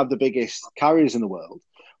 we're not going to have the biggest carriers in the world.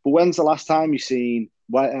 But when's the last time you've seen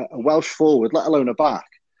a Welsh forward, let alone a back,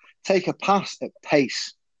 take a pass at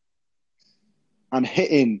pace and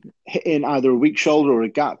hitting either a weak shoulder or a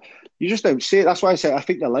gap? You just don't see it. That's why I say I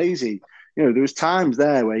think they're lazy. There was times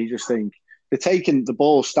there where you just think they're taking the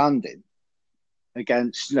ball standing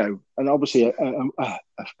against, and obviously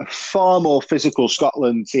a far more physical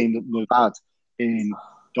Scotland team than we've had in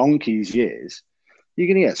donkey's years. You're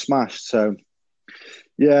going to get smashed. So,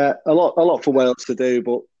 yeah, a lot for Wales to do,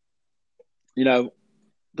 but you know,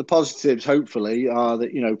 the positives, hopefully, are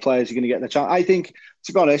that, players are going to get the chance. I think,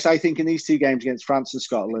 to be honest, I think in these two games against France and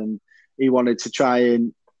Scotland, he wanted to try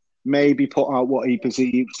and maybe put out what he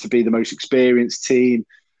perceives to be the most experienced team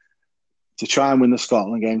to try and win the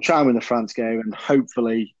Scotland game, try and win the France game, and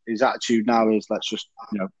hopefully his attitude now is let's just,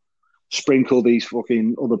 sprinkle these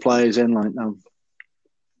fucking other players in like now.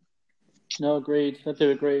 No, agreed. I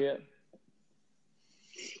do agree. Yeah.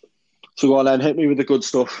 So go on then, hit me with the good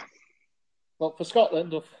stuff. Well, for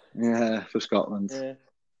Scotland, yeah, for Scotland. Yeah.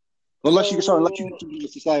 Unless you've got something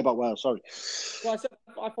to say about Wales, sorry. Well,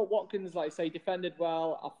 I thought Watkins, like I say, defended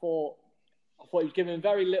well. I thought he was given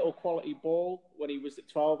very little quality ball when he was at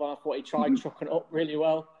 12, and I thought he tried trucking it up really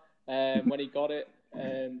well when he got it.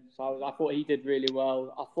 So I thought he did really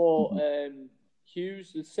well. I thought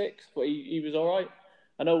Hughes was 6, but he was all right.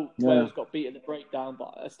 I know Wales got beat in the breakdown,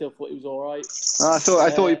 but I still thought he was all right. I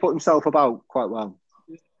thought he put himself about quite well.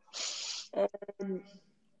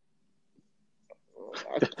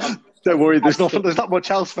 Don't worry, there's not much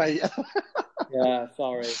else, mate. Yeah,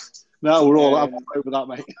 sorry. No, we're all over that,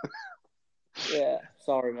 mate. Yeah,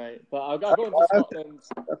 sorry, mate. But I'll go into Scotland.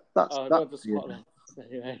 I'll go into Scotland.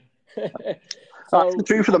 Anyway. That's the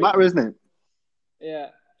truth of the matter, isn't it? Yeah.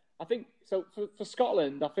 I think, so for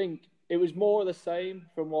Scotland, I think it was more of the same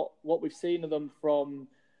from what we've seen of them from...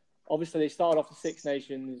 Obviously, they started off the Six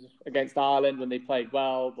Nations against Ireland when they played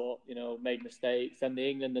well, but, made mistakes. Then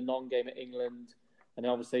the non-game at England. And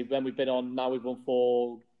then obviously, when we've been on, now we've won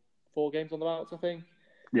four games on the bounce, I think.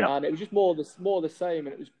 Yeah. And it was just more the same.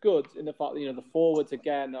 And it was good in the fact that, the forwards,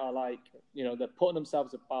 again, are like, they're putting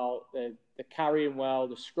themselves about. They're carrying well.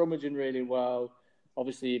 They're scrummaging really well.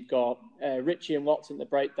 Obviously, you've got Richie and Watson at the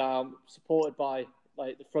breakdown, supported by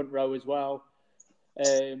like the front row as well.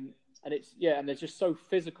 And they're just so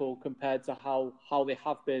physical compared to how they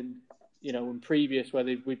have been, in previous, where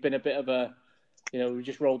we've been a bit of a, we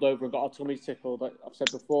just rolled over and got our tummies tickled, like I've said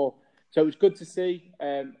before. So it was good to see.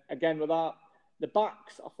 Again, with that, the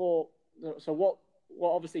backs, I thought, so what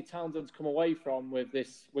obviously Townsend's come away from with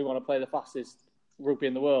this, we want to play the fastest rugby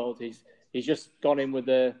in the world. He's just gone in with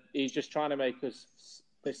he's just trying to make us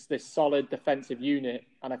this solid defensive unit.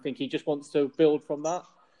 And I think he just wants to build from that.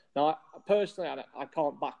 Now, personally, I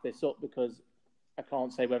can't back this up because I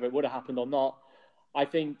can't say whether it would have happened or not. I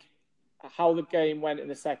think how the game went in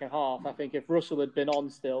the second half, I think if Russell had been on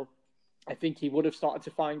still, I think he would have started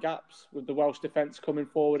to find gaps with the Welsh defence coming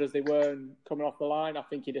forward as they were and coming off the line. I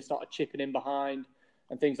think he'd have started chipping in behind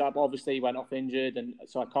and things like that. Obviously, he went off injured, and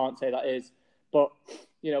so I can't say that is. But,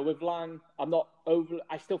 with Lang,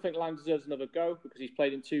 I still think Lang deserves another go because he's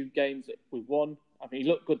played in 2 games that we've won. I mean, he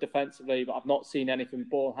looked good defensively, but I've not seen anything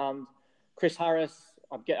ball hand. Chris Harris,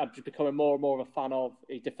 I'm just becoming more and more of a fan of.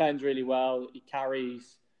 He defends really well. He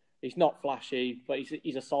carries. He's not flashy, but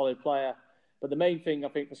he's a solid player. But the main thing I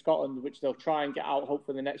think for Scotland, which they'll try and get out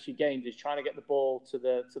hopefully in the next few games, is trying to get the ball to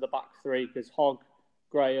the back 3 because Hogg,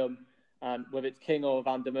 Graham, and whether it's King or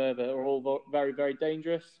Van der Merwe are all very, very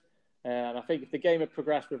dangerous. And I think if the game had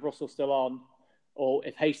progressed with Russell still on, or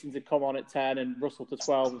if Hastings had come on at 10 and Russell to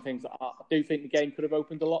 12 and things like that, I do think the game could have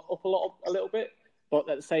opened a little bit. But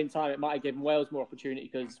at the same time, it might have given Wales more opportunity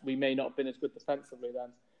because we may not have been as good defensively then.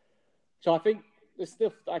 So I think the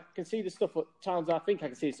stuff I can see the stuff that Townsend. I think I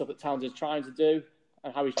can see the stuff that Townsend is trying to do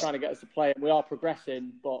and how he's trying to get us to play. And we are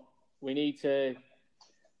progressing, but we need to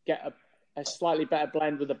get a slightly better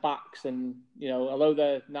blend with the backs. And although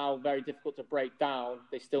they're now very difficult to break down,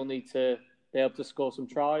 they still need to be able to score some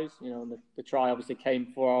tries. And the try obviously came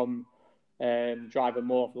from driving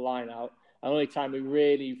more off the line out. And the only time we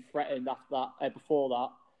really threatened after that, before that,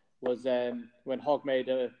 was when Hogg made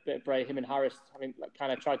a bit of break. Him and Harris,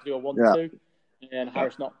 kind of tried to do a 1-2, and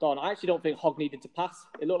Harris knocked on. I actually don't think Hogg needed to pass.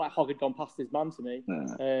 It looked like Hogg had gone past his man to me.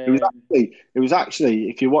 Yeah. It was actually,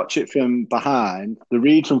 if you watch it from behind, the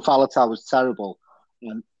read from Faletau was terrible.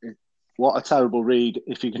 And what a terrible read!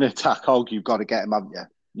 If you're going to attack Hogg, you've got to get him, haven't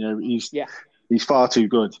you? He's far too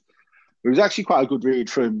good. It was actually quite a good read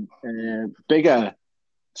from Biggar.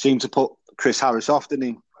 Seemed to put Chris Harris off, didn't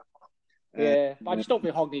he? Yeah, but I just don't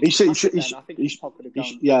think Hogg needs to pass it. I think Hogg could have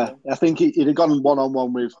gone. I think he'd have gone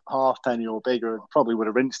one-on-one with Halfpenny or Biggar and probably would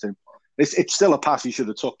have rinsed him. It's still a pass he should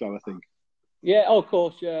have took, though, I think. Yeah, of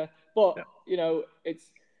course, yeah. But,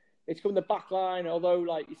 it's from the back line, although,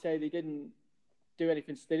 like you say, they didn't do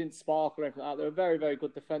anything, they didn't spark or anything like that. They were very, very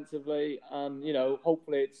good defensively, and,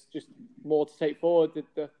 hopefully it's just more to take forward.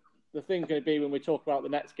 The thing's going to be when we talk about the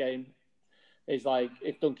next game is like,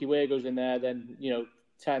 if Dunky Weir goes in there, then,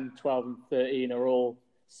 10, 12 and 13 are all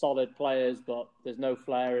solid players, but there's no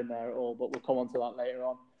flair in there at all, but we'll come on to that later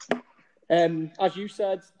on. As you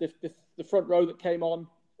said, the front row that came on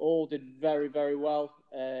all did very, very well.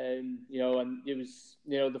 And it was,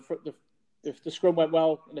 the scrum went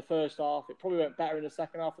well in the first half. It probably went better in the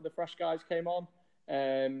second half when the fresh guys came on.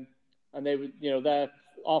 And they were,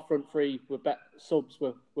 our front three subs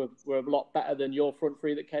were a lot better than your front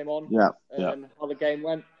three that came on. How the game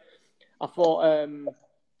went. I thought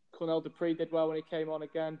Cornell Dupree did well when he came on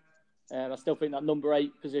again. I still think that number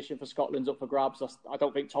 8 position for Scotland's up for grabs. I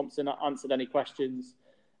don't think Thompson answered any questions.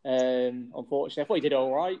 Unfortunately, I thought he did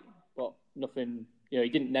all right, but nothing. He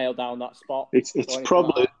didn't nail down that spot. It's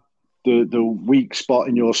probably the weak spot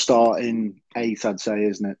in your starting 8, I'd say,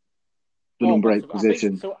 isn't it? The number 8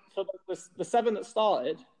 position. So the 7 that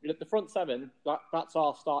started, the front 7, that's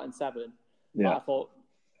our starting 7. Yeah. I thought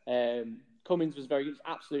Cummins was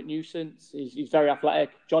absolute nuisance. He's very athletic.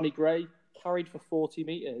 Johnny Gray carried for 40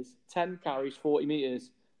 metres. 10 carries, 40 metres.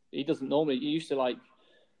 He doesn't normally. He used to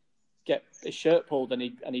get his shirt pulled and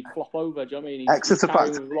he'd flop over. Do you know what I mean? Exeter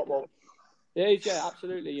fact. A lot more. Yeah,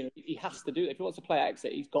 absolutely. He has to do that. If he wants to play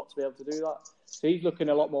Exeter, he's got to be able to do that. So he's looking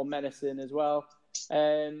a lot more menacing as well.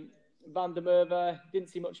 Van der Merwe, didn't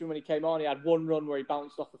see much of him when he came on. He had one run where he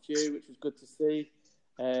bounced off a few, which was good to see.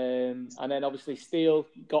 And then obviously Steele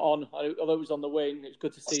got on, although it was on the wing. It was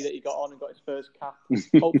good to see that he got on and got his first cap.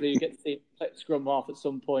 Hopefully you get to see him play scrum half at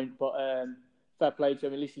some point, but fair play to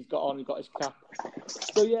him. At least he's got on and got his cap.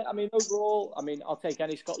 So yeah, overall, I'll take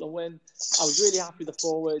any Scotland win. I was really happy with the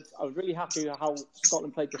forwards. I was really happy with how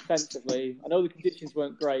Scotland played defensively. I know the conditions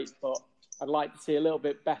weren't great, but I'd like to see a little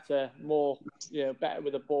bit better, more, better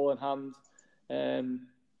with the ball in hand.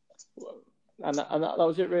 And that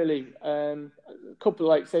was it really. A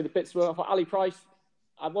couple of, the bits were for Ali Price.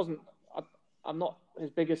 I'm not his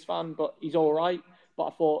biggest fan, but he's all right. But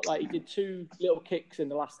I thought he did 2 little kicks in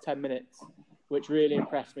the last 10 minutes, which really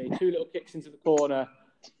impressed me. 2 little kicks into the corner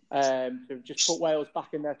to just put Wales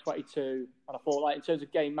back in their 22. And I thought, in terms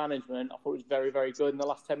of game management, I thought it was very, very good in the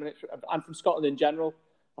last 10 minutes. And from Scotland in general,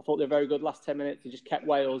 I thought they were very good last 10 minutes. They just kept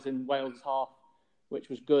Wales in Wales' half, which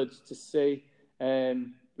was good to see.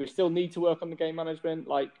 We still need to work on the game management.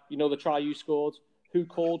 The try you scored. Who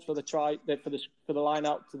called for the try for the line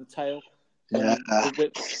out to the tail? Yeah.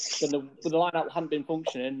 When the line out hadn't been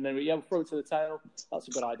functioning, and then we throw it to the tail. That's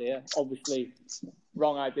a good idea. Obviously,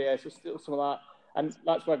 wrong idea. So still some of that, and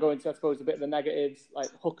that's where I go into, I suppose, a bit of the negatives.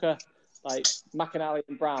 Hooker, McInally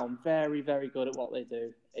and Brown, very, very good at what they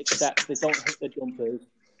do, except they don't hit the jumpers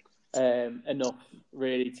enough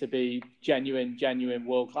really to be genuine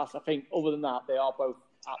world class. I think other than that, they are both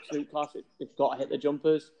absolute class. They've got to hit the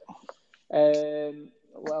jumpers.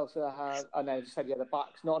 What else did I have? And then I just said, the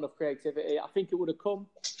backs, not enough creativity. I think it would have come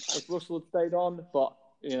if Russell had stayed on, but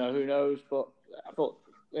who knows? But I thought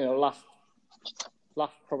last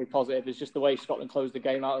probably positive is just the way Scotland closed the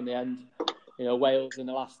game out in the end. Wales in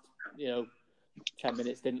the last 10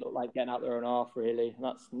 minutes didn't look like getting out their own half, really. And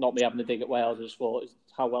that's not me having a dig at Wales. I just thought it's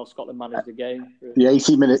how well Scotland managed the game. Really. The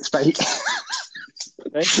 80 minutes, mate.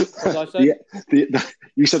 What did I say?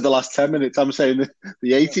 You said the last 10 minutes. I'm saying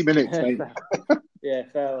the 80 minutes, mate. Yeah,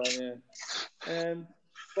 fair one, yeah.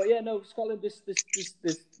 But yeah, no, Scotland, there's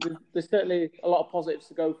certainly a lot of positives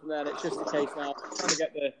to go from there. And it's just a case now trying to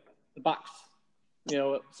get the backs,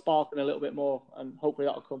 sparking a little bit more, and hopefully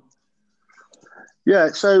that'll come.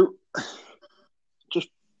 Yeah, so just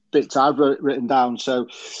bits I've written down. So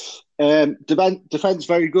defence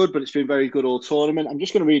very good, but it's been very good all tournament. I'm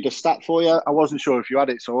just going to read a stat for you. I wasn't sure if you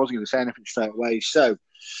had it, so I wasn't going to say anything straight away. So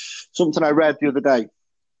something I read the other day,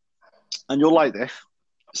 and you'll like this.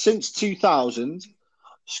 Since 2000,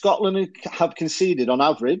 Scotland have conceded on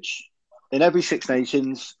average in every Six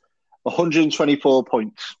Nations 124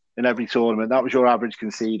 points in every tournament. That was your average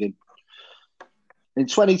conceding. In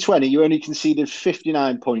 2020, you only conceded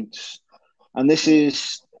 59 points. And this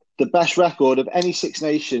is the best record of any Six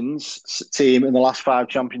Nations team in the last 5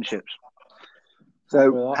 championships.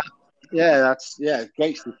 So, that's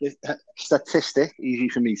great statistic. Easy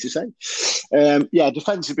for me to say.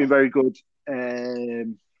 Defence has been very good for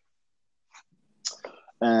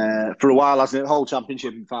a while, hasn't it? The whole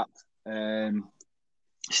championship, in fact.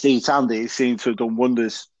 Steve Tandy seems to have done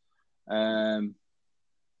wonders.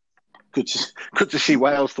 Good to see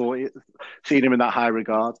Wales seeing him in that high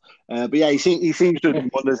regard. But yeah, he seems to have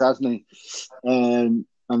done wonders, hasn't he? And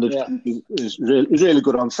it was really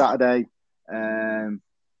good on Saturday.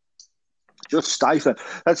 Just stifling.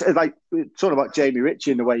 That's like talking about Jamie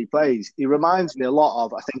Ritchie and the way he plays. He reminds me a lot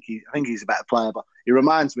of. I think he's a better player, but he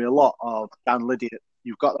reminds me a lot of Dan Lydiate.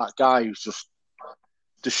 You've got that guy who's just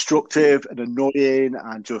destructive and annoying,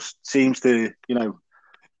 and just seems to,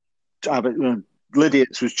 have it.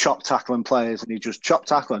 Lydiates was chop tackling players, and he just chop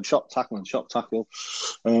tackle. So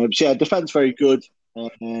yeah, defence very good.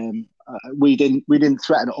 We didn't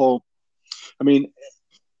threaten at all. I mean,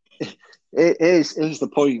 here's the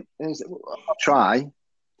point. Our try.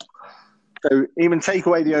 So even take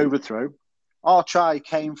away the overthrow. Our try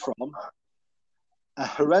came from a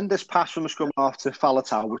horrendous pass from the scrum half to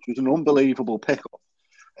Faletau, which was an unbelievable pickup,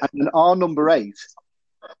 and then our number 8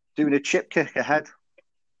 doing a chip kick ahead.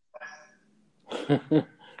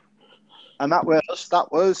 And that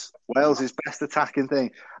was Wales' best attacking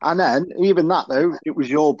thing. And then, even that, though, it was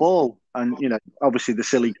your ball. And, obviously the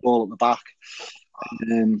silly ball at the back,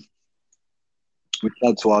 which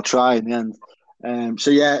led to our try in the end. So,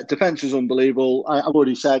 yeah, defence was unbelievable. I've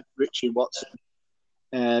already said Richie and Watson,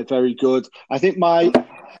 very good. I think my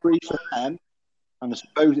brief for them, and I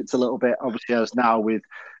suppose it's a little bit, obviously, as now with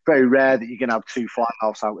very rare that you're going to have 2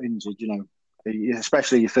 fly-halves out injured,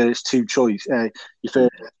 especially your first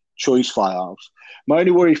choice fly-halves. My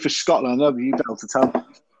only worry for Scotland, I know you'll be able to tell me,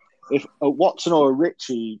 if a Watson or a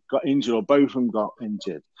Ritchie got injured or both of them got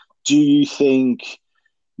injured, do you think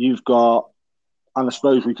you've got, and I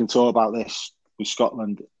suppose we can talk about this with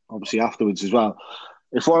Scotland obviously afterwards as well,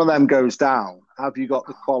 if one of them goes down, have you got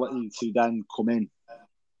the quality to then come in?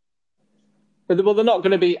 Well, they're not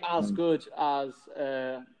going to be as good as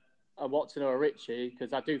a Watson or a Ritchie,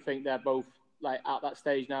 because I do think they're both at that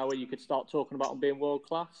stage now where you could start talking about them being world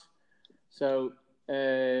class. So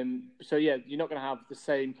yeah, you're not going to have the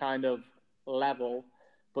same kind of level,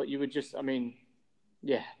 but you would just,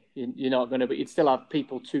 you're not going to, but you'd still have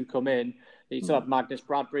people to come in. You'd still have Magnus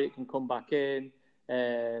Bradbury that can come back in.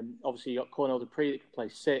 Obviously, you got Cornell Dupree that can play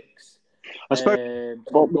 6. I suppose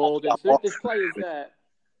Gordon. So there's players there.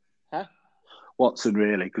 Huh? Watson,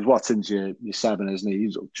 really, because Watson's your 7, isn't he?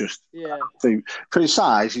 He's just for his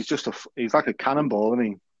size, he's like a cannonball, isn't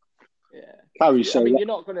he? Yeah. Carries you're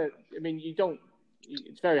not going to. You don't.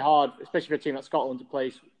 It's very hard, especially for a team like Scotland,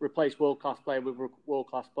 to replace world-class player with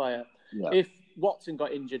world-class player. Yeah. If Watson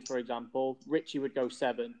got injured, for example, Ritchie would go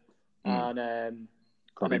 7, and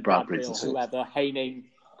probably Bradbury or whoever, Haining,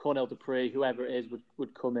 Cornell Dupree, whoever it is,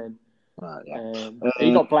 would come in. Right, yeah.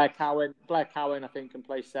 You got Blair Cowan. Blair Cowan, I think, can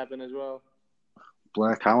play 7 as well.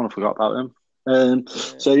 Blair Cowan, I forgot about him.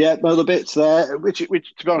 So yeah, other bits there, which to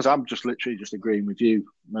be honest, I'm just literally just agreeing with you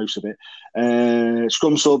most of it.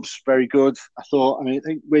 Scrum subs, very good. I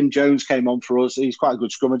think Wyn Jones came on for us. He's quite a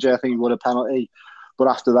good scrummager. I think he won a penalty, but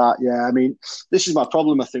after that, this is my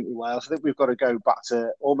problem. I think with Wales, I think we've got to go back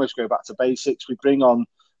to basics. We bring on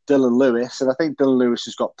Dylan Lewis, and I think Dylan Lewis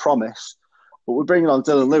has got promise. But we're bringing on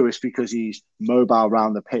Dylan Lewis because he's mobile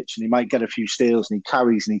around the pitch and he might get a few steals and he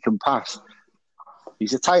carries and he can pass.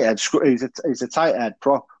 He's a tight head. He's a tight head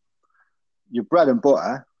prop. Your bread and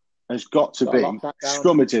butter has got to be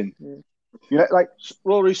scrummaging. Yeah. Like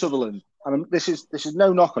Rory Sutherland. And this is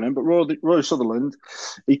no knock on him, but Rory Sutherland,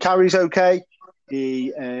 he carries okay.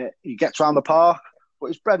 He gets around the park, but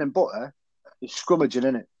his bread and butter is scrummaging,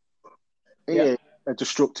 isn't it? He is a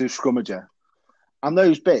destructive scrummager. And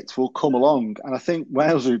those bits will come along. And I think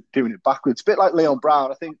Wales are doing it backwards. A bit like Leon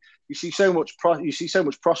Brown. I think you see so much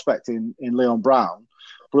prospect in Leon Brown,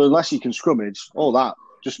 but unless he can scrummage, all that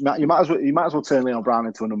you might as well turn Leon Brown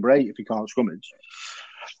into a number 8 if he can't scrummage.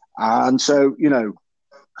 And so there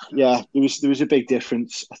was a big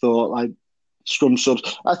difference. I thought like scrum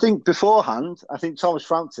subs. I think beforehand, Thomas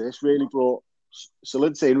Francis really brought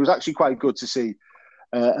solidity, and it was actually quite good to see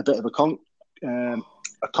a bit of a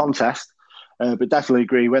contest. But definitely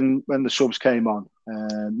agree when the subs came on,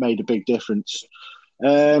 made a big difference.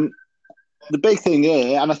 The big thing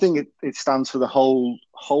here, and I think it stands for the whole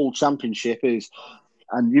championship, is,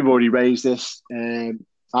 and you've already raised this. I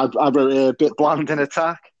wrote a bit bland in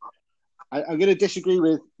attack. I'm going to disagree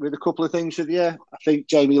with a couple of things with you. I think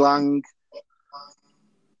Jamie Lang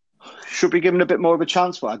should be given a bit more of a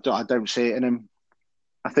chance, but I don't see it in him.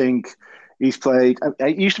 I think he's played.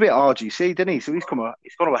 He used to be at RGC, didn't he? So he's gone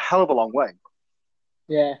a hell of a long way.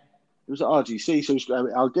 Yeah. It was at RGC, so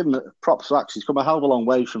I'll give him props for that. He's come a hell of a long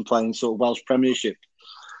way from playing sort of Welsh Premiership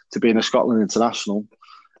to being a Scotland international.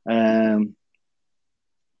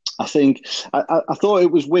 I think I thought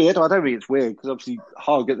it was weird. I don't think it's weird because obviously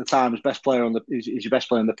Hogg at the time was best player is your best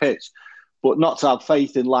player on the pitch, but not to have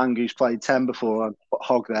faith in Lang, who's played 10 before, and put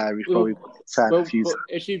Hogg there, who's probably 10 a few times.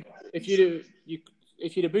 If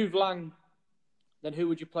you'd have moved Lang, then who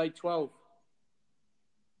would you play 12?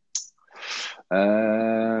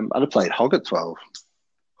 I'd have played Hogg at 12.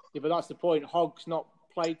 Yeah, but that's the point. Hogg's not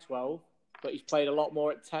played 12, but he's played a lot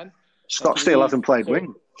more at 10. Scott Steele hasn't played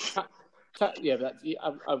wing. Yeah, but he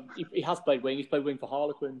has played wing. He's played wing for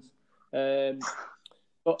Harlequins.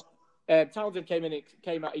 But Townsend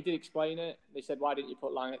came out. He did explain it. They said, "Why didn't you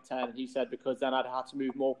put Lang at 10?" And he said, "Because then I'd have to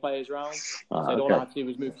move more players around." He said, "All I had to do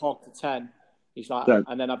was move Hogg to 10." He's like,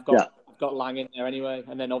 and then I've got Lang in there anyway,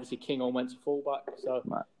 and then obviously Kinghorn went to fullback. So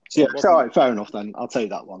all right, fair enough. Then I'll take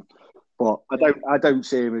that one. But I don't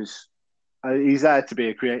see him as he's there to be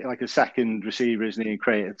a creator, like a second receiver, isn't he?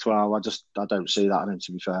 Creative 12. I don't see that in him,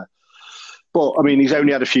 to be fair. But I mean, he's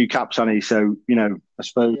only had a few caps on him, so I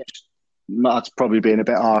suppose that's probably being a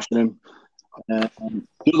bit harsh on him.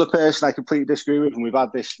 The other person I completely disagree with, and we've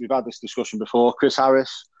had this discussion before, Chris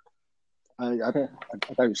Harris. I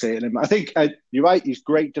don't see it in him. I think you're right. He's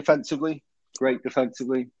great defensively,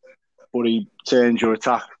 but he turns your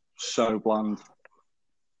attack so bland.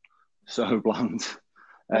 I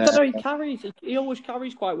don't know. He always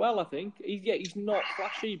carries quite well. I think he's not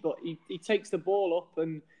flashy, but he takes the ball up,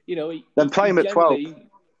 and then play him at 12.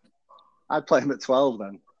 I'd play him at 12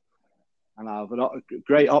 then, and I have a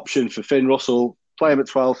great option for Finn Russell. Play him at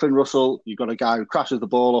 12. Finn Russell, you've got a guy who crashes the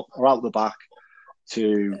ball up or out the back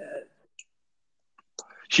to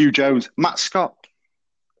Hugh Jones, Matt Scott.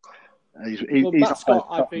 Matt Scott,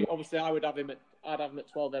 I think obviously I'd have him at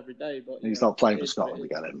 12 every day, but he's not playing for Scotland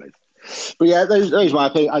again, mate. But yeah, those my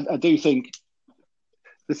opinion. I do think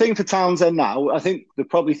the thing for Townsend now, I think the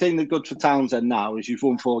probably thing that's good for Townsend now is you've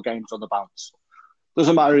won 4 games on the bounce.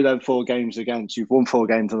 Doesn't matter who them 4 games against, you've won 4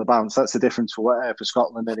 games on the bounce. That's the difference for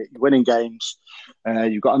Scotland. And you're winning games.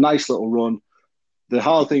 You've got a nice little run. The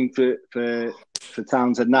hard thing for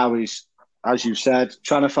Townsend now is, as you said,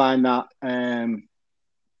 trying to find that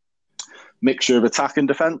mixture of attack and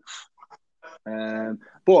defence.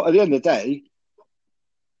 But at the end of the day,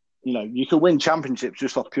 you can win championships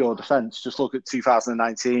just off pure defence. Just look at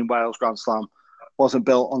 2019 Wales Grand Slam. Wasn't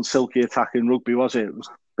built on silky attacking rugby, was it? It was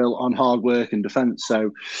built on hard work and defence.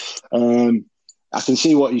 So I can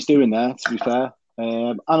see what he's doing there, to be fair.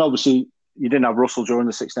 And obviously, you didn't have Russell during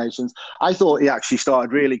the Six Nations. I thought he actually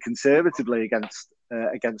started really conservatively against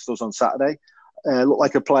us on Saturday. Looked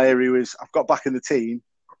like a player who was, I've got back in the team.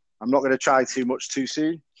 I'm not going to try too much too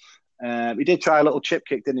soon. He did try a little chip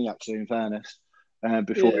kick, didn't he, actually, in fairness?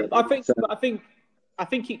 Before I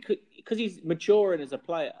think he could, because he's maturing as a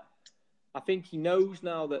player. I think he knows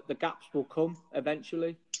now that the gaps will come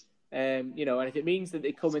eventually. And if it means that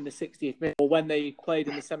they come in the 60th minute, or when they played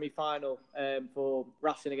in the semi-final for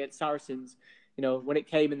Racing against Saracens, when it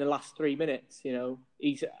came in the last 3 minutes, I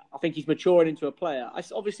think he's maturing into a player.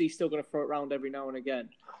 Obviously, he's still going to throw it around every now and again.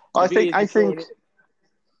 I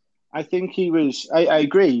think he was. I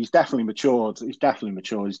agree. He's definitely matured. He's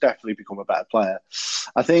definitely become a better player.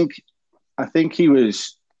 I think he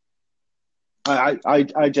was.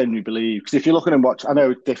 I genuinely believe, because if you look at him, I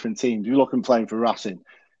know different teams. You look at him playing for Racing,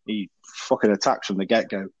 he fucking attacks from the get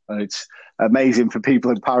go, and it's amazing for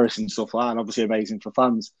people in Paris and stuff like that, and obviously amazing for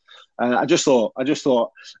fans. I just thought,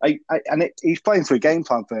 he's playing to a game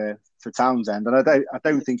plan for Townsend, and I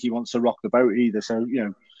don't think he wants to rock the boat either. So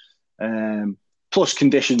plus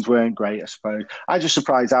conditions weren't great, I suppose. I was just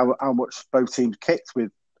surprised how much both teams kicked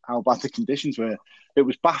with how bad the conditions were. It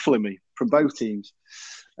was baffling me from both teams.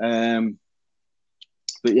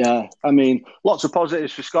 But yeah, I mean, lots of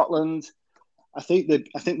positives for Scotland. I think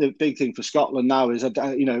the big thing for Scotland now is I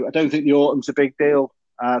don't think the autumn's a big deal.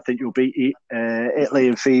 I think you'll beat Italy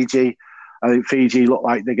and Fiji. I think Fiji look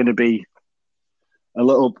like they're going to be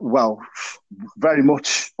very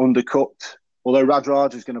much undercooked. Although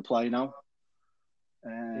Radradra is going to play now.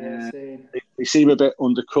 They seem a bit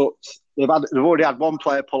undercooked. They've already had one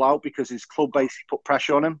player pull out because his club basically put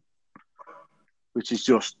pressure on him, which is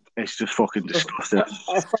just fucking disgusting.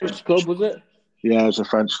 A French club, was it? Yeah, it was a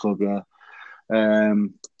French club. Yeah,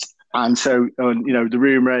 and so the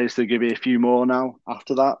rumour is they'll give you a few more now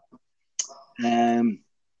after that.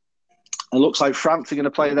 It looks like France are going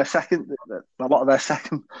to play a lot of their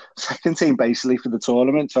second team basically for the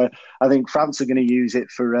tournament. So I think France are going to use it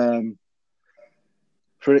for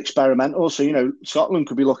experimental. So, Scotland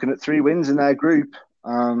could be looking at 3 wins in their group.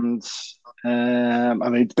 And,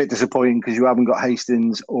 it's a bit disappointing because you haven't got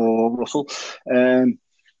Hastings or Russell. And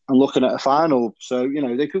looking at a final. So,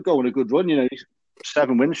 they could go on a good run,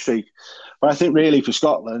 7-win streak. But I think really for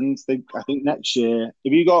Scotland, I think next year,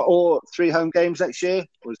 have you got all 3 home games next year?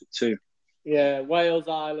 Or is it 2? Yeah, Wales,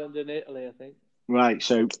 Ireland and Italy, I think. Right.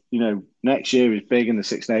 So, next year is big in the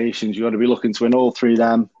Six Nations. You've got to be looking to win all 3 of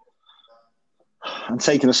them. And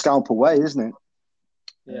taking a scalp away, isn't it?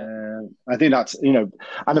 Yeah. I think that's, and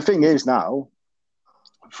the thing is now,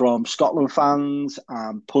 from Scotland fans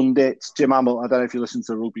and pundits, Jim Hamilton, I don't know if you listen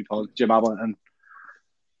to the rugby pod, Jim Hamilton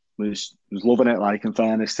was loving it, in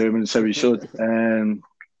fairness to him, and so he should.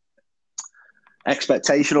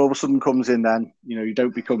 expectation all of a sudden comes in. Then you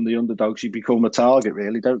don't become the underdogs; you become a target,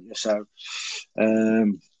 really, don't you? So,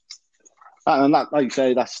 and that, like you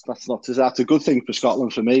say, that's a good thing for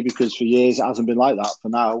Scotland for me because for years it hasn't been like that. For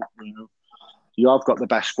now, you have got the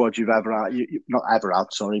best squad you've ever had. Not ever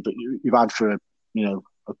had, sorry, but you've had for a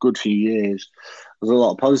good few years. There's a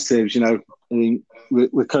lot of positives. I mean,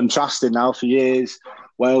 we're contrasting now. For years,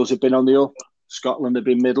 Wales have been on the up, Scotland have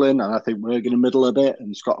been middling, and I think we're going to middle a bit,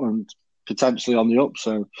 and Scotland potentially on the up.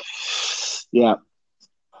 So, yeah,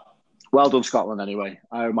 well done, Scotland. Anyway,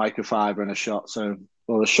 I owe Mike a fiver and a shot. So,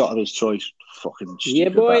 a shot of his choice. Fucking stupid. Yeah,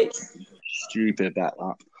 boy. Stupid bet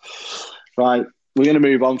that. Right, we're going to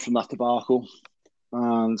move on from that debacle.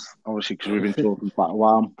 And obviously, because we've been talking quite a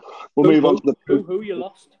while, we'll move on to the boo-hoo. You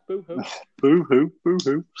lost. Boo-hoo. Boo-hoo.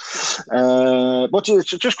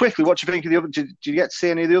 Just quickly, what do you think of the other? Did you get to see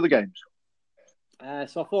any of the other games?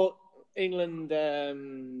 So I thought England,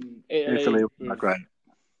 Italy was great.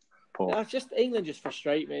 No, it's just England just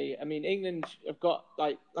frustrate me. I mean, England have got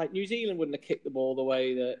like New Zealand wouldn't have kicked the ball the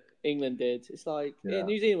way that England did. It's like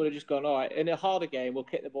New Zealand would have just gone, all right, in a harder game, we'll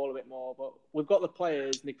kick the ball a bit more, but we've got the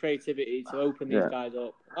players and the creativity to open these guys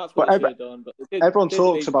up. That's what they should have done. But everyone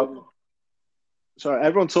talks about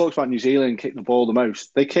New Zealand kicking the ball the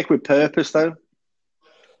most. They kick with purpose, though.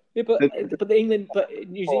 Yeah, but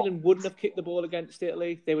New Zealand wouldn't have kicked the ball against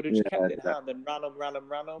Italy. They would have just kept it in hand and ran them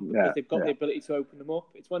because they've got the ability to open them up.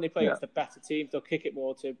 It's when they play against the better teams, they'll kick it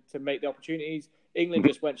more to make the opportunities. England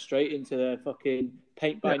just went straight into their fucking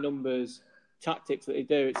paint by numbers tactics that they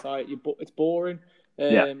do. It's like it's boring.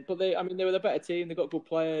 But they were the better team. They got good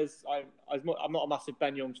players. I'm not a massive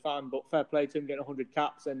Ben Youngs fan, but fair play to him getting 100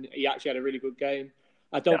 caps, and he actually had a really good game.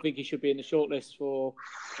 I don't think he should be in the shortlist for.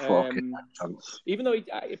 Even though he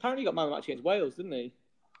apparently got man of the match against Wales, didn't he?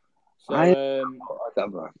 So, I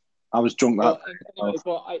don't know. I was drunk that.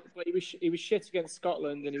 But he was shit against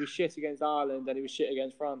Scotland, and he was shit against Ireland, and he was shit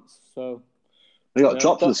against France. So he got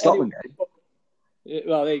dropped in the Scotland game.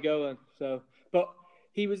 Well, there you go then. So, but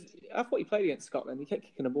he was. I thought he played against Scotland. He kept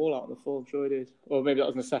kicking the ball out on the floor. I'm sure he did, or maybe that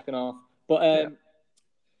was in the second half. But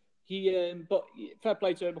but fair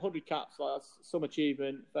play to him. 100 caps, that's some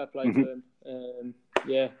achievement. Fair play to him.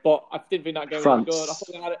 But I didn't think that game was good.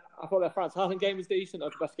 I thought their France-Haaland game was decent. That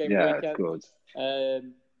was the best game of the weekend. Good.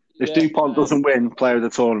 If Dupont doesn't win Player of the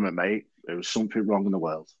Tournament, mate, there was something wrong in the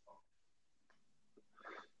world.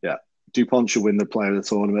 Yeah, Dupont should win the Player of the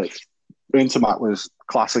Tournament. Intermac was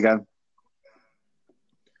class again.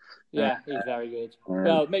 Yeah, he's very good.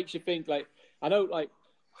 Well, it makes you think, I know,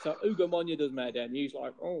 so Ugo Monye does murder, and he's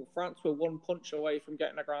like, France were one punch away from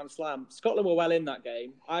getting a Grand Slam. Scotland were well in that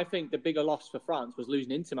game. I think the bigger loss for France was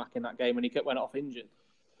losing Intermac in that game when he went off injured.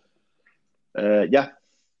 Yeah.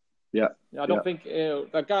 I don't think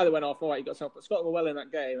the guy that went off, he got sent off. But Scotland were well in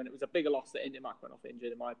that game, and it was a bigger loss that Intermac went off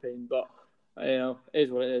injured, in my opinion. But it is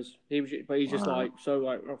what it is. He's just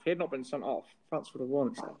if he had not been sent off, France would have won.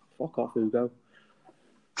 It's like, fuck off, Ugo.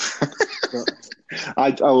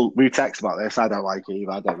 We text about this. I don't like it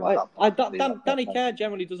either. I don't like that. Danny Kerr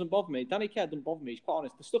generally doesn't bother me. Danny Kerr doesn't bother me. He's quite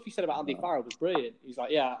honest. The stuff he said about Andy Farrell was brilliant. He's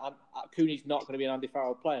like, Cooney's not going to be an Andy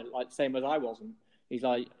Farrell player, same as I wasn't. He's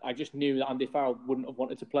like, I just knew that Andy Farrell wouldn't have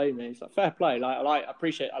wanted to play me. He's like, fair play. I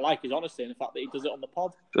like his honesty and the fact that he does it on the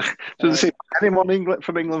pod. Doesn't seem anyone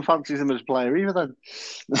from England fancies him as a player either. Then,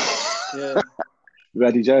 yeah,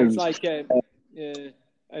 Reddy Jones. It's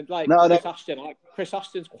and Chris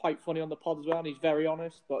Ashton's quite funny on the pod as well, and he's very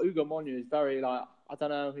honest. But Ugo Monye is very I don't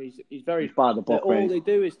know, he's very by the book. All they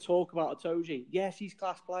do is talk about Itoje. Yes, he's a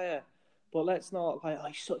class player, but let's not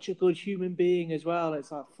he's such a good human being as well.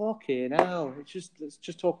 It's like fucking hell. Let's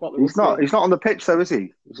just talk about the. He's not on the pitch though, is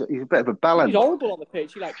he? He's a bit of a bellend. He's horrible on the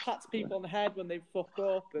pitch. He pats people on the head when they fuck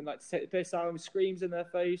up, and to take the piss out of them, screams in their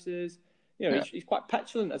faces. He's quite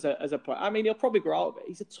petulant as a player. I mean, he'll probably grow out of it.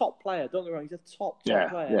 He's a top player. Don't get me wrong. He's a top player.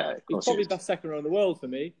 Yeah, he's probably the best second row in the world for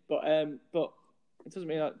me. But it doesn't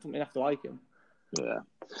mean I have to like him. Yeah.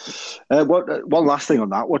 One last thing on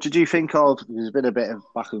that. What did you think of? There's been a bit of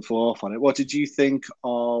back and forth on it. What did you think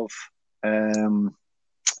of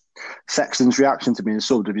Sexton's reaction to being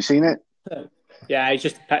subbed? Have you seen it? Yeah, he's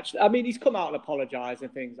just petulant. I mean, he's come out and apologised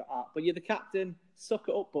and things like that. But you're the captain. Suck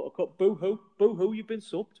it up, Buttercup. Boo-hoo, you've been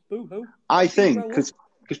subbed. Boo-hoo. I think because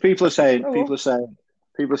people are saying,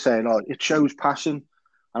 it shows passion,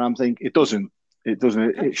 and I'm thinking it doesn't.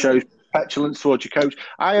 It shows petulance towards your coach.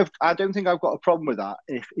 I don't think I've got a problem with that.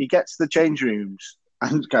 If he gets to the change rooms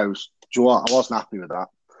and goes, do you know what? I wasn't happy with that.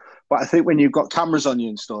 But I think when you've got cameras on you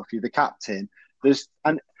and stuff, you're the captain.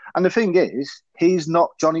 And the thing is, he's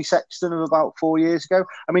not Johnny Sexton of about 4 years ago.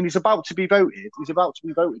 I mean, he's about to be voted. He's about to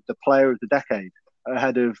be voted the player of the decade.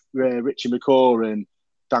 ahead of Richie McCaw and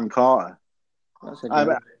Dan Carter. That's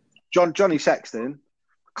a joke. Johnny Sexton,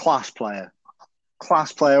 class player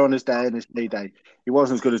on his day and his day. He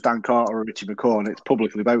wasn't as good as Dan Carter or Richie McCaw, and it's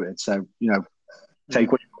publicly voted. So,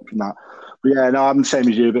 take what you want from that. But yeah, no, I'm the same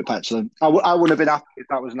as you, a bit petulant. I wouldn't have been happy if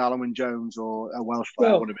that was an Alan Wynne Jones or a Welsh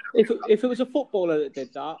player. Well, if it was a footballer that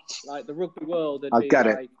did that, like the rugby world, I'd get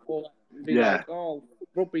it. Like, oh,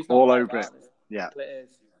 rugby's not all like over that. it. Yeah. It is.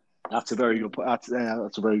 That's a very good point.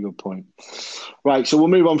 That's a very good point. Right, so we'll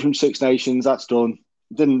move on from Six Nations. That's done.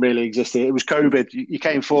 It didn't really exist here. It was COVID. You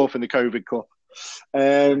came fourth in the COVID Cup.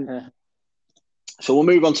 So we'll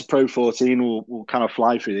move on to Pro 14. We'll kind of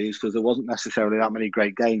fly through these because there wasn't necessarily that many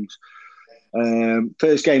great games.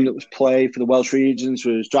 First game that was played for the Welsh regions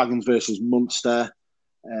was Dragons versus Munster.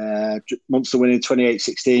 Munster winning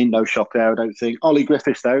 28-16. No shock there, I don't think. Ollie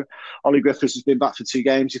Griffiths, though. Ollie Griffiths has been back for 2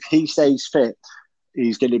 games. If he stays fit,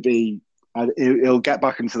 he's going to be... he'll get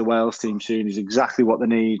back into the Wales team soon. He's exactly what they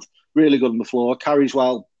need. Really good on the floor. Carries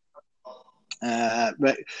well.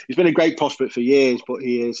 He's been a great prospect for years, but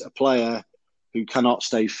he is a player who cannot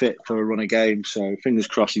stay fit for a run of games. So fingers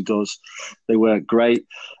crossed he does. They work great.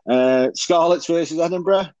 Scarlets versus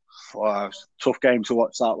Edinburgh. Wow, it was a tough game to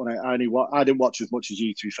watch that one. I didn't watch as much as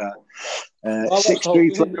you, to be fair.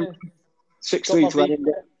 6-3 to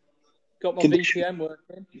Edinburgh. Got my VPN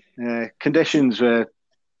working. Conditions were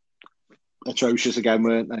atrocious again,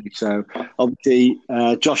 weren't they? So obviously,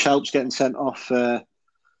 Josh Helps getting sent off for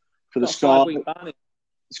the Scarlets.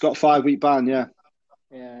 It's got a 5-week ban, yeah.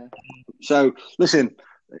 Yeah. So, listen,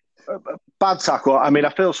 bad tackle. I mean, I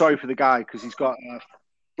feel sorry for the guy because he's got a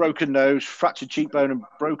broken nose, fractured cheekbone and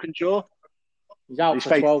broken jaw. He's out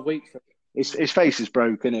for 12 weeks. His face is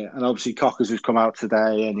broken, isn't it? And obviously Cockers has come out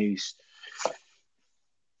today and he's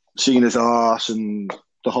seen his arse and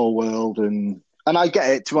the whole world. And I get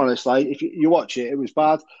it, to be honest. Like, if you watch it, it was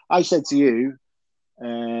bad. I said to you,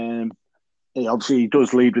 obviously he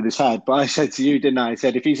does lead with his head, but I said to you, didn't I? I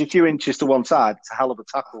said, if he's a few inches to one side, it's a hell of a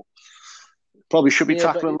tackle. Probably should be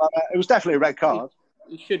tackling like that. It was definitely a red card.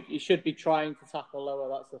 He should be trying to tackle lower,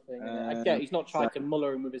 that's the thing. I get he's not trying to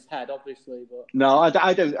muller him with his head, obviously. But no,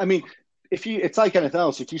 I don't. I mean, it's like anything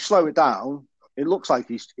else. If you slow it down, it looks like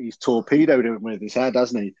he's torpedoed him with his head,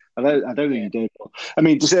 hasn't he? I don't think he did. I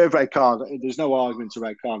mean, deserved red card. There's no argument to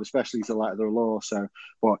red card, especially to the law. So,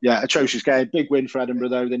 but yeah, atrocious game. Big win for Edinburgh,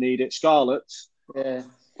 though. They need it. Scarlets. Yeah.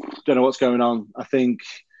 Don't know what's going on. I think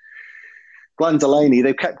Glenn Delaney,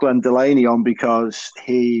 they've kept Glenn Delaney on because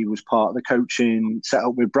he was part of the coaching set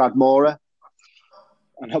up with Brad Mora.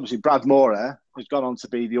 And obviously Brad Mora has gone on to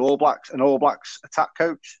be an All Blacks attack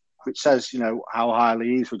coach, which says, how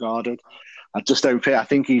highly he's regarded. I just don't think. I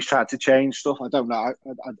think he's tried to change stuff. I don't know. I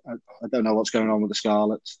don't know what's going on with the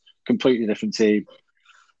Scarlets. Completely different team.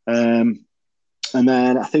 And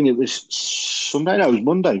then I think it was Sunday. No, it was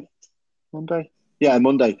Monday. Yeah,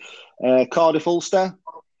 Monday. Cardiff Ulster.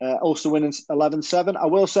 Ulster winning 11-7. I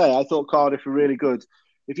will say, I thought Cardiff were really good.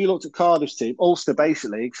 If you looked at Cardiff's team, Ulster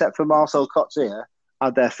basically, except for Marcel Coetzee,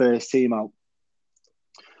 had their first team out.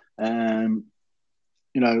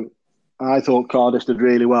 I thought Cardiff did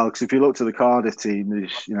really well because if you looked at the Cardiff team,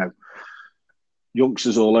 there's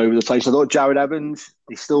youngsters all over the place. I thought Jared Evans,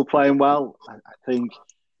 he's still playing well. I think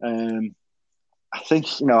I'd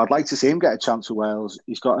like to see him get a chance for Wales.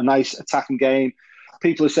 He's got a nice attacking game.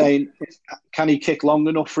 People are saying, can he kick long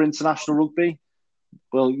enough for international rugby?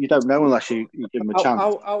 Well, you don't know unless you give him a chance.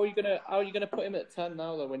 How are you gonna put him at 10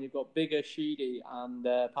 now though? When you've got Biggar, Sheedy, and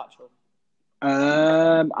Patchell?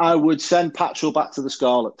 I would send Patchell back to the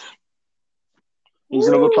Scarlets. He's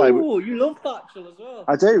another player. Oh, you love Patchell as well.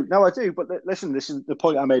 I do. No, I do. But listen, this is the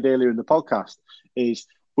point I made earlier in the podcast. Is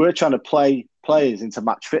we're trying to play players into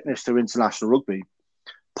match fitness to international rugby.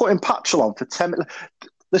 Putting Patchell on for 10 minutes.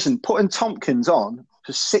 Listen, putting Tompkins on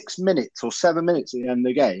for 6 minutes or 7 minutes at the end of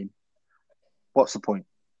the game. What's the point?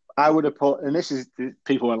 I would have put, and this is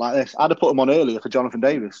people went like this. I'd have put him on earlier for Jonathan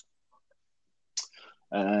Davis.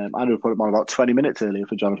 I'd have put him on about 20 minutes earlier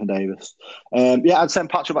for Jonathan Davis. I'd send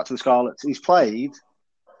Patchell back to the Scarlets. He's played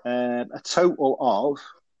a total of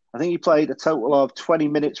 20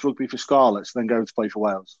 minutes rugby for Scarlets, then going to play for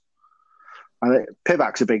Wales. And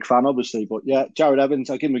Pivac's a big fan, obviously, but yeah, Jared Evans,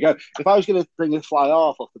 I'll give him a go. If I was going to bring a fly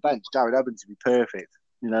off the bench, Jared Evans would be perfect.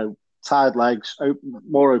 Tired legs,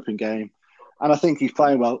 more open game. And I think he's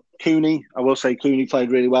playing well. Cooney, I will say Cooney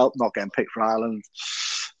played really well, not getting picked for Ireland.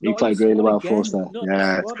 He played really well for us there.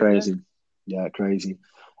 Yeah, it's crazy. Yeah, crazy.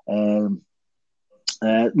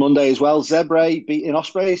 Monday as well, Zebre beating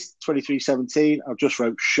Ospreys 23-17. I've just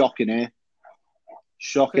wrote shocking here.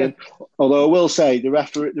 Shocking. Yeah. Although I will say the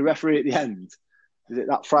referee at the end, Is it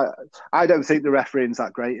that Friday? I don't think the refereeing's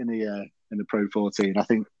that great in the Pro 14. I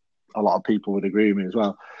think a lot of people would agree with me as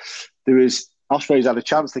well. Ospreys had a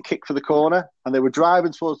chance to kick for the corner, and they were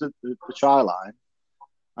driving towards the try line,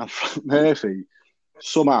 and Frank Murphy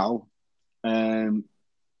somehow penalised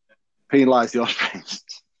the Ospreys,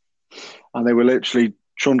 and they were literally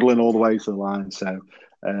trundling all the way to the line. So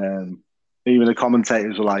even the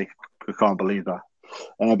commentators were like, "I can't believe that."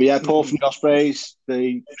 But yeah, poor from the Ospreys.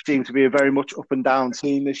 They seem to be a very much up and down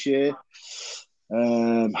team this year.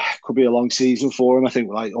 Could be a long season for them, I think,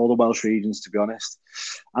 like all the Welsh regions, to be honest.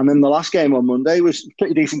 And then the last game on Monday was a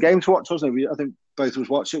pretty decent game to watch, wasn't it? I think both of us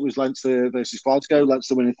watched it. It was Leinster versus Glasgow.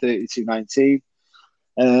 Leinster winning 32-19.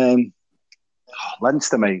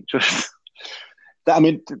 Leinster, mate,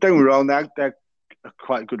 don't get me wrong, they're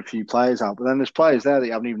quite a good few players out, but then there's players there that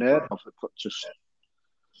you haven't even heard of.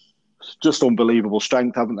 Just unbelievable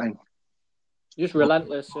strength, haven't they? Just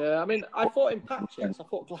relentless. I mean, I thought in patches, I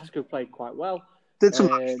thought Glasgow played quite well. Did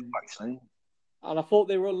some actually. And I thought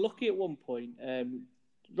they were unlucky at one point.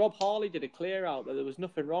 Rob Harley did a clear out that there was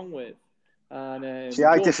nothing wrong with. And see,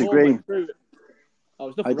 I disagree. There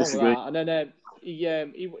was nothing wrong with that. And then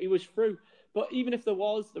he was through. But even if there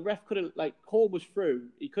was, the ref could have, like, Hall was through.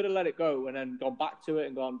 He could have let it go and then gone back to it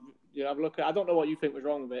and gone, have a look at it. I don't know what you think was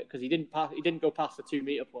wrong with it, because he didn't go past the 2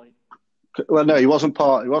 metre point. Well, no, he wasn't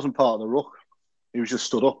part of the ruck. He was just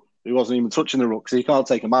stood up. He wasn't even touching the ruck, so you can't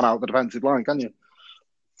take a man out of the defensive line, can you?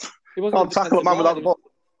 He wasn't can't tackle a man without the ball.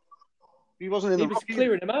 He wasn't in the ruck. He was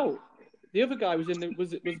clearing him out. The other guy was in the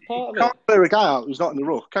was part of it. You can't clear a guy out who's not in the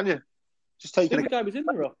ruck, can you? Just taking the other guy was in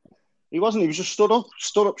the ruck. He wasn't. He was just stood up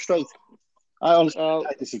straight. I honestly,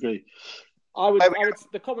 I disagree.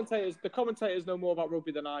 The commentators know more about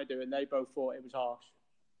rugby than I do, and they both thought it was harsh.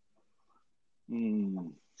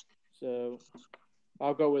 So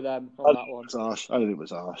I'll go with them on that one. Harsh. I don't think it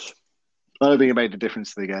was harsh. I don't think it made a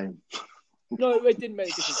difference to the game. No, it didn't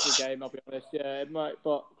make a difference to the game, I'll be honest. Yeah, it might,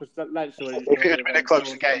 but because Leinster. If it had been a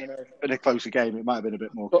closer game, it might have been a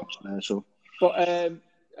bit more controversial. But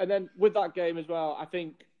and then with that game as well, I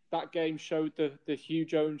think that game showed the Hugh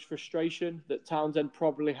Jones frustration that Townsend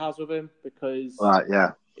probably has with him, because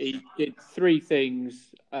he did three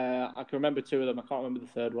things. I can remember two of them. I can't remember the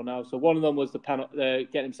third one now. So one of them was the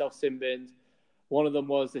getting himself sin binned. One of them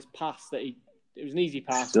was this pass that it was an easy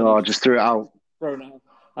pass. Just threw it out. Thrown out.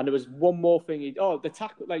 And there was one more thing. The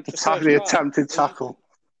tackle, like the attempted tackle.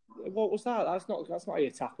 What was that? That's not a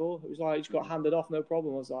tackle. It was like he just got handed off, no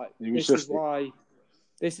problem. I was like, this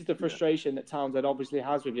is the frustration that Townsend obviously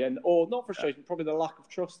has with you, or not frustration, probably the lack of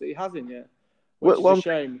trust that he has in you, which is a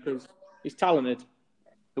shame because he's talented.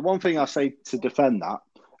 The one thing I say to defend that,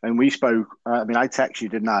 and we spoke. I texted you,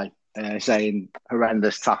 didn't I? Saying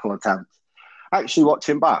horrendous tackle attempt. Actually,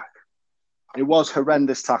 watching back, it was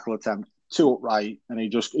horrendous tackle attempt. Too upright, and he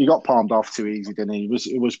got palmed off too easy, didn't he?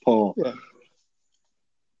 It was poor. Yeah.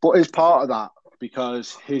 But it's part of that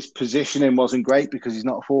because his positioning wasn't great because he's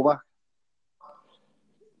not a fullback.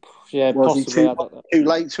 Yeah, was possibly. He too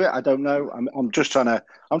late to it? I don't know. I'm trying to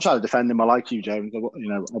defend him. I like you, James.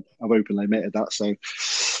 I've openly admitted that. So,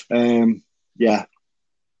 yeah.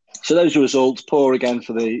 So those are the results. Poor again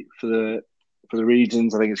for the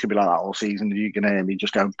regions. I think it's gonna be like that all season. You can hear me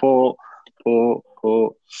just going poor.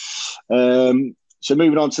 So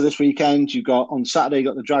moving on to this weekend, you got on Saturday you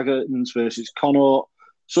got the Dragons versus Connaught.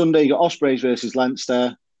 Sunday you got Ospreys versus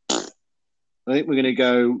Leinster. I think we're going to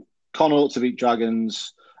go Connaught to beat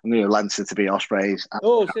Dragons. I'm going to go Leinster to beat Ospreys. I'm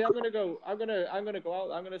going to go out.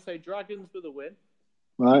 I'm going to say Dragons with a win.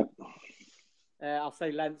 Right. I'll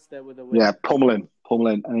say Leinster with a win. Yeah, pummeling.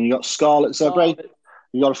 And then you got Scarlet Zebre.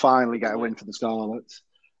 You got to finally get a win for the Scarlets.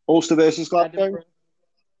 Ulster versus Glasgow.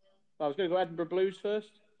 I was going to go Edinburgh Blues first.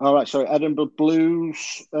 All right, sorry, Edinburgh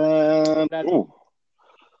Blues.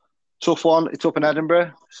 Tough one. It's up in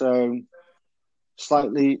Edinburgh, so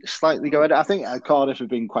slightly go ahead. I think Cardiff have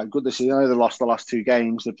been quite good this year. I know they lost the last two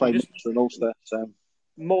games. They played Munster and Ulster. So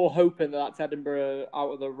more hoping that's Edinburgh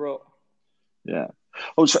out of the rut. Yeah.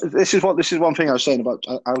 Oh, so this is one thing I was saying about.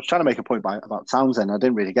 I was trying to make a point about Townsend. I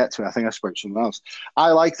didn't really get to it. I think I spoke to someone else.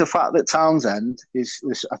 I like the fact that Townsend is.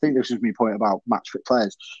 I think this was my point about match fit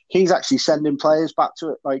players. He's actually sending players back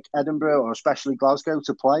to like Edinburgh or especially Glasgow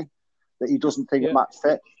to play that he doesn't think are match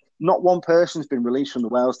fit. Not one person's been released from the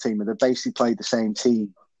Wales team, and they've basically played the same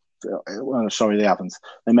team. Well, sorry, they haven't.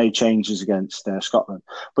 They made changes against Scotland,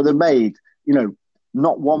 but they made.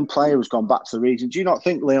 Not one player has gone back to the region. Do you not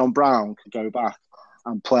think Leon Brown could go back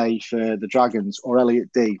and play for the Dragons or Elliot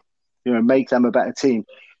D? Make them a better team.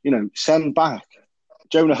 Send back.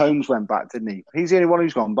 Jonah Holmes went back, didn't he? He's the only one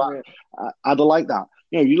who's gone back. I'd have liked that.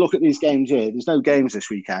 You look at these games here. There's no games this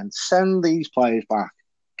weekend. Send these players back.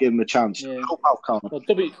 Give them a chance. Yeah. Help out Connor. Well,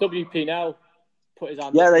 WP now put his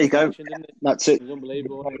hand Yeah, up there for you go. selection, didn't it? That's it. It was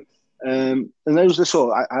unbelievable. And those are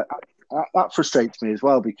sort of, that frustrates me as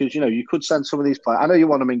well because, you could send some of these players. I know you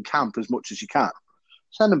want them in camp as much as you can.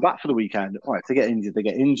 Send them back for the weekend. All right, if they get injured, they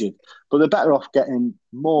get injured. But they're better off getting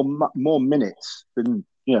more minutes than,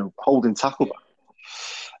 holding tackle back.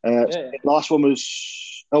 The last one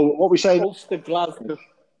was, what we say? Ulster, Glasgow.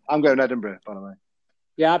 I'm going Edinburgh, by the way.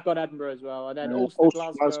 Yeah, I've got Edinburgh as well. And then Ulster,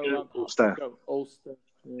 Glasgow. Ulster.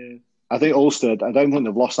 Yeah. I think Ulster, I don't think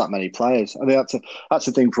they've lost that many players. I think that's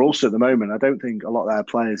the thing for Ulster at the moment. I don't think a lot of their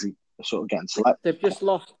players are sort of getting selected.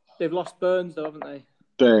 They've lost Burns, though, haven't they?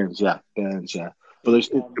 Burns, yeah. But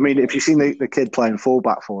if you've seen the kid playing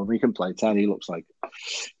fullback for him, he can play 10. He looks like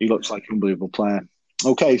an unbelievable player.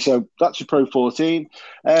 Okay, so that's your Pro 14.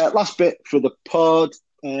 Last bit for the pod.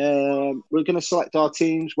 We're going to select our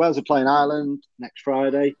teams. Wales are playing Ireland next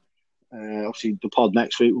Friday. Obviously, the pod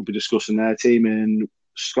next week will be discussing their team, and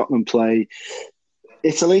Scotland play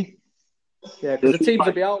Italy. Yeah, because the teams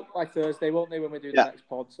will be out by Thursday, won't they, when we do the next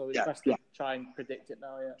pod? So it's best to try and predict it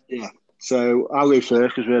now, Yeah. So I'll go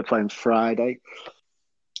first because we're playing Friday.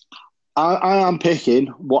 I am picking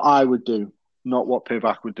what I would do, not what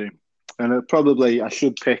Pivac would do. And I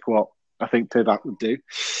should pick what I think Pivac would do.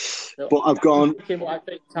 But I've gone... picking what I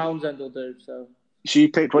think Townsend will do, so... So you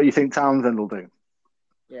picked what you think Townsend will do?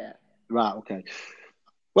 Yeah. Right, okay.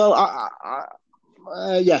 Well, go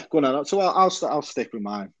on. So I'll stick with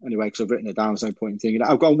mine anyway because I've written it down. There's no point in thinking.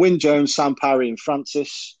 I've gone Wyn Jones, Sam Parry, and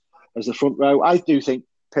Francis as the front row. I do think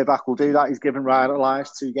Pivac will do that. He's given Ryan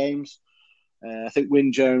Elias 2 games. I think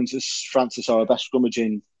Wyn Jones and Francis are our best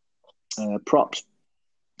scrummaging props.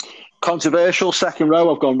 Controversial second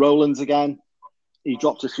row. I've gone Rowlands again. He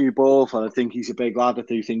dropped a few balls, and I think he's a big lad. I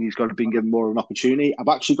do think he's going to be given more of an opportunity. I've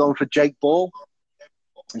actually gone for Jake Ball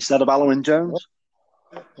instead of Alun Jones.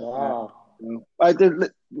 Wow. You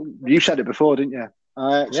said it before, didn't you?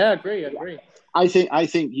 I agree. I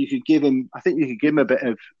think you could give him. I think you could give him a bit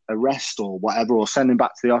of a rest or whatever, or send him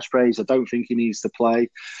back to the Ospreys. I don't think he needs to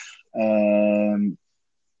play. I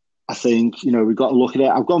think we've got to look at it.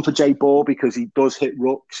 I've gone for Jake Ball because he does hit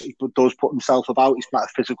rucks. He does put himself about. He's quite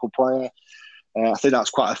a physical player. I think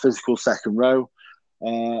that's quite a physical second row.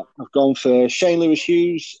 I've gone for Shane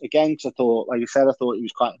Lewis-Hughes again because I thought, like you said, I thought he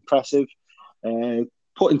was quite impressive.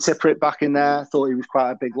 Putting Tipperitt back in there, I thought he was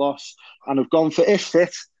quite a big loss. And I've gone for, if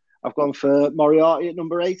fit, I've gone for Moriarty at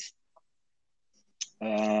number 8.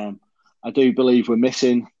 I do believe we're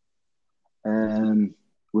missing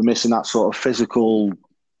that sort of physical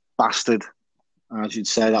bastard, as you'd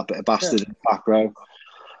say, that bit of bastard in the back row.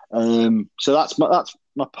 So that's my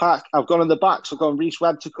pack. I've gone in the backs. I've gone Reece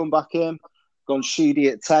Webb to come back in. I've gone Sheedy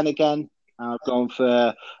at 10 again. I've gone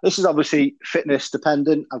for, this is obviously fitness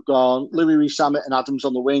dependent. I've gone Louis Rees-Zammit and Adams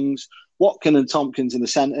on the wings, Watkin and Tompkins in the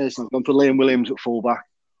centres. I've gone for Liam Williams at fullback.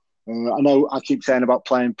 I know I keep saying about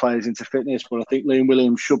playing players into fitness, but I think Liam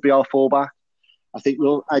Williams should be our fullback. I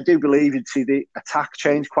do believe you'd see the attack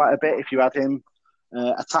change quite a bit if you had him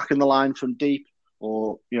attacking the line from deep,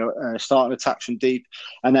 or starting attacks from deep.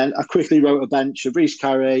 And then I quickly wrote a bench of Reece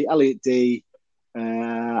Carey, Elliot D.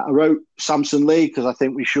 I wrote Samson Lee because I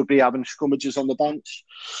think we should be having scrummagers on the bench.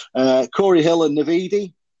 Corey Hill and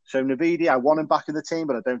Navidi. So Navidi, I want him back in the team,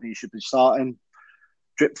 but I don't think he should be starting.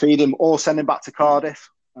 Drip feed him or send him back to Cardiff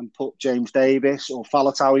and put James Davis or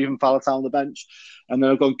Faletau on the bench. And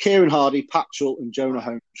then I've gone Kieran Hardy, Patchell and Jonah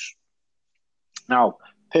Holmes. Now,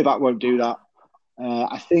 Pivac won't do that.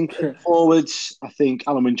 I think forwards, I think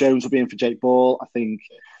Alun Wyn Jones will be in for Jake Ball. I think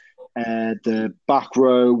the back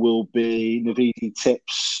row will be Navidi,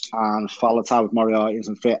 Tips and Faletau with Moriarty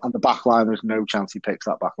isn't fit. And the back line, there's no chance he picks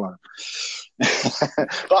that back line. That's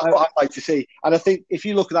what I'd like to see. And I think if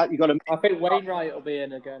you look at that, you've got to... I think Wainwright will be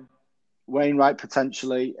in again. Wainwright,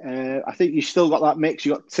 potentially. I think you've still got that mix.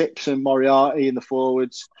 You've got Tips and Moriarty in the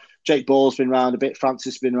forwards. Jake Ball's been around a bit.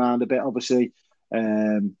 Francis has been around a bit, obviously.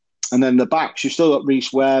 And then the backs, you've still got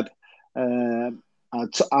Reece Webb,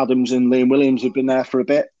 Adams and Liam Williams have been there for a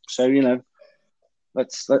bit. So,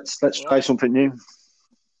 let's try something new.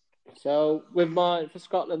 So with mine for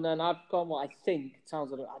Scotland, then I've gone what I think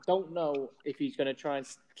Townsend. I don't know if he's going to try and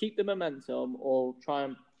keep the momentum or try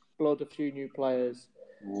and blood a few new players.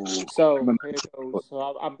 So here it goes.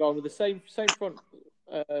 So I'm going with the same front,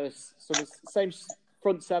 same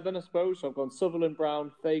front 7, I suppose. So I've gone Sutherland,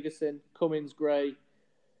 Brown, Fagerson, Cummins, Gray,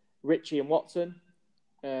 Ritchie and Watson.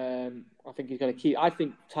 I think he's going to keep. I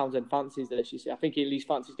think Townsend fancies this. You see, I think he at least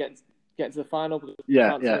fancies getting to the final. Because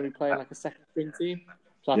Townsend's going to be playing like a second string team.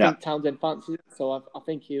 So I think Townsend fancies it. So I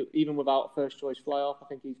think he, even without first choice fly off, I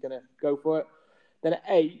think he's going to go for it. Then at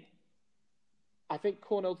 8, I think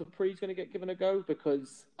Cornell Dupree's going to get given a go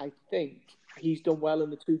because I think he's done well in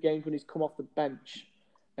the 2 games when he's come off the bench.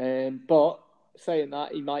 But saying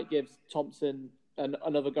that, he might give Thompson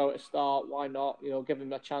another go at a start. Why not? Give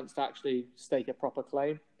him a chance to actually stake a proper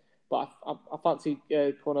claim. But I fancy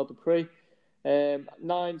Cornell Dupree.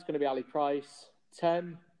 9's going to be Ali Price.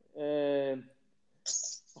 10, I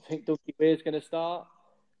think Dunky Weir's going to start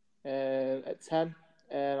at 10.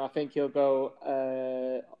 I think he'll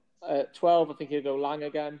go at 12. I think he'll go Lang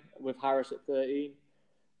again with Harris at 13.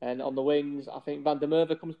 And on the wings, I think Van der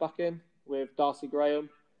Merwe comes back in with Darcy Graham,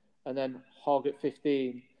 and then Hogg at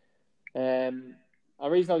 15. A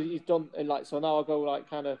reason he's done so now I'll go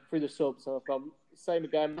kind of through the subs. So I've got same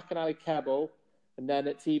again, McInally, Keble, and then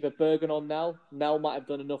it's either Bergen or Nell. Nell might have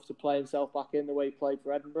done enough to play himself back in the way he played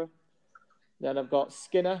for Edinburgh. Then I've got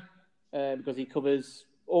Skinner because he covers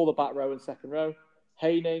all the back row and second row.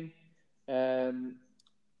 Haining, and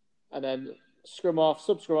then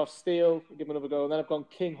sub scrum off, Steele, give him another go. And then I've gone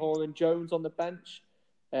Kinghorn and Jones on the bench,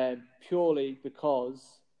 purely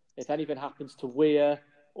because if anything happens to Weir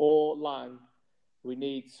or Lang, we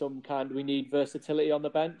need versatility on the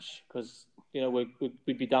bench because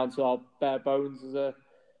we'd be down to our bare bones as a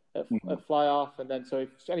fly off. And then so if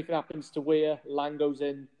anything happens to Weir, Lang goes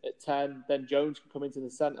in at 10, then Jones can come into the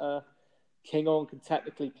centre. Kinghorn can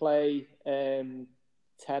technically play 10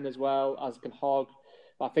 as well, as can Hogg.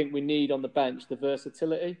 But I think we need on the bench the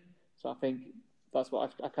versatility. So I think that's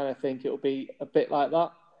what I kind of think it'll be a bit like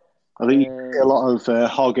that. I think you get a lot of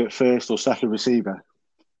Hogg at first or second receiver.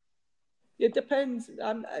 It depends.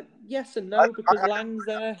 Yes and no, because Lang's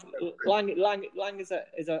there. Lang has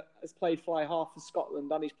played fly half for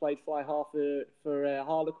Scotland and he's played fly half for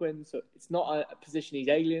Harlequin. So it's not a position he's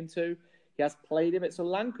alien to. He has played him. So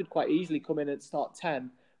Lang could quite easily come in and start 10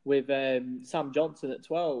 with Sam Johnson at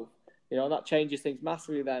 12. And that changes things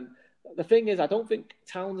massively then. The thing is, I don't think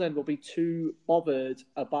Townsend will be too bothered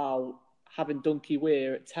about having Dunky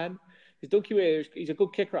Weir at 10. Because Dunky Weir, he's a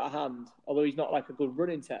good kicker at a hand, although he's not like a good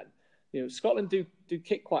running 10. Scotland do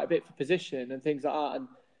kick quite a bit for position and things like that. And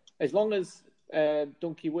as long as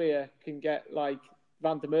Dunky Weir can get like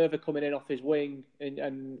Van der Merwe coming in off his wing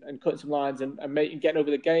and cutting some lines and getting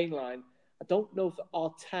over the gain line, I don't know if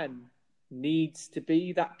our 10 needs to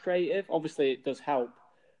be that creative. Obviously, it does help.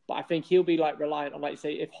 But I think he'll be reliant on, like you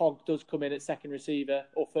say, if Hogg does come in at second receiver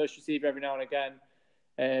or first receiver every now and again,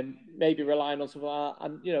 maybe relying on something like that.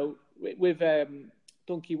 And, with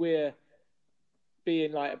Dunky Weir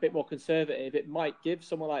being a bit more conservative, it might give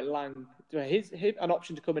someone like Lang an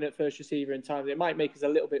option to come in at first receiver in time. It might make us a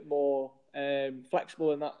little bit more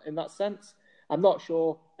flexible in that sense. I'm not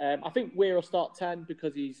sure. I think Weir will start 10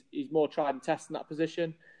 because he's more tried and tested in that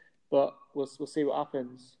position, but we'll see what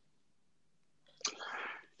happens.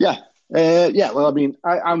 Yeah. Well, I mean,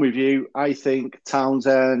 I'm with you. I think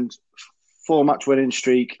Townsend, 4-match winning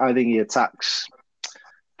streak. I think he attacks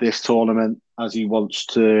this tournament as he wants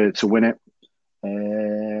to win it.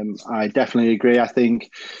 I definitely agree. I think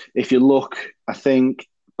if you look,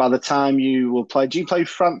 by the time you will play, do you play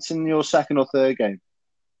France in your second or third game?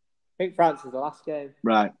 I think France is the last game.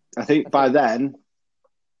 Right. I think by then,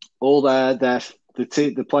 all the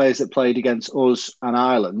players that played against us and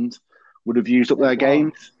Ireland would have used up their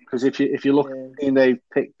games. Because if you look, and they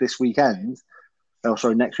picked this weekend,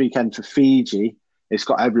 next weekend for Fiji, it's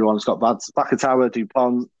got everyone. It's got Bakatawa,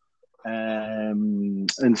 Dupont,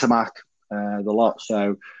 Intermac, the lot.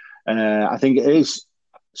 So I think it is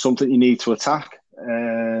something you need to attack.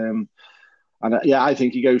 I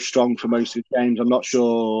think he goes strong for most of the games. I'm not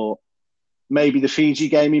sure. Maybe the Fiji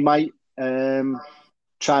game he might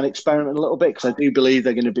try and experiment a little bit because I do believe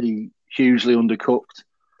they're going to be hugely undercooked.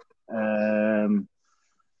 I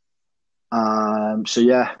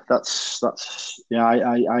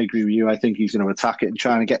agree with you. I think he's going to attack it and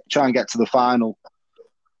try and get to the final,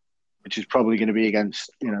 which is probably going to be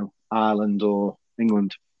against Ireland or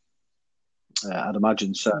England. I'd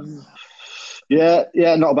imagine so. Yeah,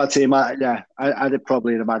 not a bad team. I'd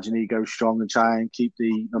probably imagine he goes strong and try and keep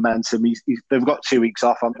the momentum. They've got 2 weeks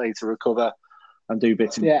off, haven't they, to recover and do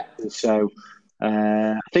bits and pieces. So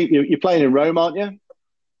I think you're playing in Rome, aren't you?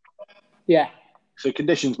 Yeah. So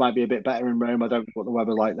conditions might be a bit better in Rome. I don't know what the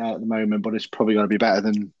weather's like there at the moment, but it's probably going to be better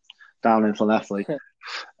than down in Llanelli.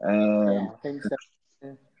 I think so.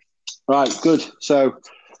 Yeah. Right, good. So,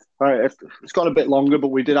 all right, it's gone a bit longer, but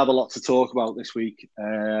we did have a lot to talk about this week,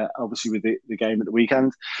 obviously with the game at the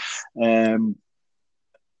weekend.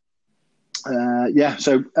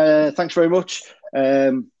 So thanks very much.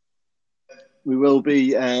 We will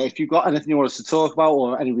be. If you've got anything you want us to talk about,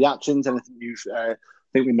 or any reactions, anything you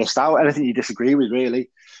think we missed out, anything you disagree with, really,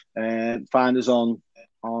 find us on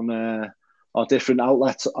our different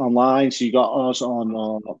outlets online. So you got us on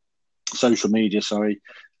our social media. Sorry.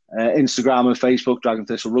 Instagram and Facebook, Dragon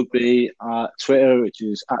Thistle Rugby, Twitter, which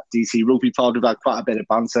is at DT Rugby Pod. We've had quite a bit of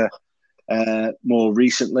banter more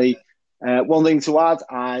recently. One thing to add,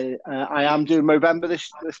 I am doing Movember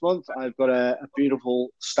this month. I've got a beautiful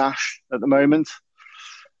stash at the moment.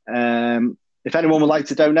 If anyone would like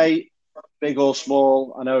to donate, big or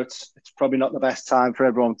small, I know it's probably not the best time for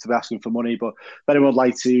everyone to be asking for money, but if anyone would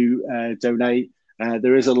like to donate,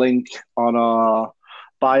 there is a link on our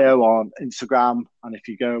bio on Instagram, and if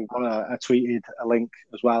you go, I tweeted a link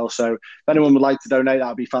as well. So if anyone would like to donate, that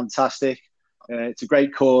would be fantastic. It's a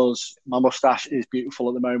great cause. My moustache is beautiful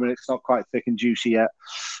at the moment. It's not quite thick and juicy yet,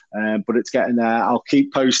 but it's getting there. I'll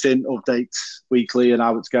keep posting updates weekly and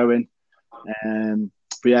how it's going. But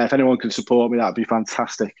yeah, if anyone can support me, that'd be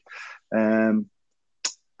fantastic. I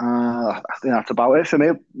think that's about it for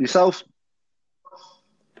me. Yourself?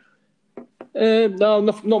 No,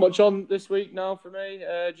 not much on this week now for me.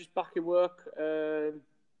 Just back in work,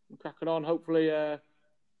 cracking on. Hopefully,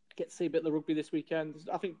 get to see a bit of the rugby this weekend.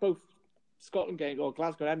 I think both Scotland games, or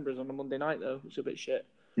Glasgow and Edinburgh's on a Monday night though, which is a bit shit.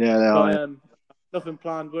 Yeah, they are. Nothing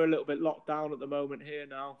planned. We're a little bit locked down at the moment here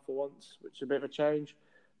now for once, which is a bit of a change.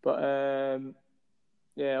 But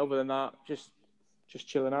yeah, other than that, just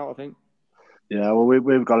chilling out, I think. Yeah, well,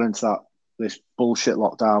 we've got into this bullshit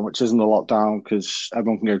lockdown, which isn't a lockdown because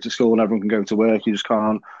everyone can go to school and everyone can go to work. You just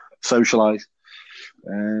can't socialise.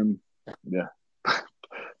 Yeah.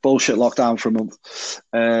 Bullshit lockdown for a month.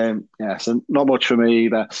 Yeah, so not much for me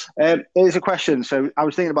either. Here's a question. So I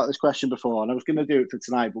was thinking about this question before, and I was going to do it for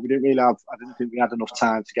tonight, but I didn't think we had enough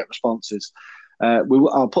time to get responses.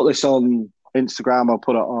 I'll put this on Instagram, I'll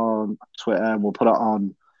put it on Twitter, and we'll put it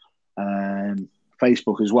on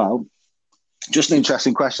Facebook as well. Just an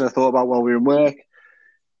interesting question I thought about while we were in work.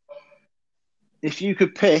 If you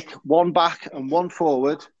could pick one back and one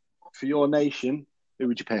forward for your nation, who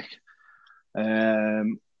would you pick?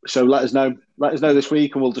 So let us know this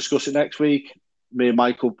week, and we'll discuss it next week. Me and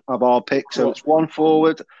Michael have our pick. So it's one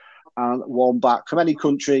forward and one back from any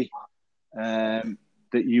country that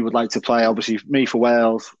you would like to play. Obviously, me for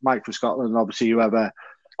Wales, Mike for Scotland, and obviously whoever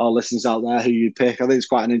our listeners out there who you pick. I think it's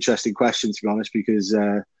quite an interesting question, to be honest, because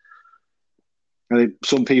I think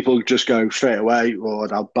some people just go straight away, or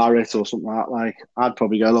I'd have Barrett or something like that. Like, I'd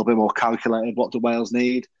probably go a little bit more calculated. What do Wales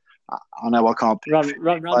need? I know I can't pick.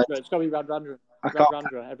 Radradra. It's got to be Radradra.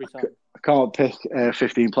 Radradra every time. I can't pick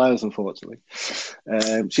 15 players, unfortunately.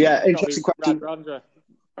 So yeah, interesting question. Radradra,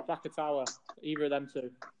 Vakatawa, either of them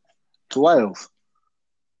two. To Wales?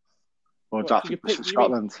 Or to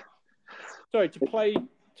Scotland? Sorry, to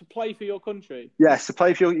play for your country? Yes, to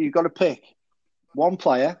play for your... You've got to pick one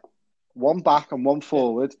player, one back and one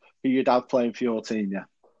forward who you'd have playing for your team, yeah.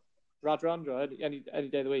 Radradra, any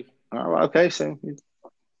day of the week. All right, okay, so...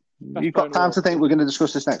 You've got time to think. We're going to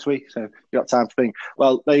discuss this next week, so you've got time to think.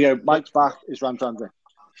 Well, there you go. Mike's back is Radradra.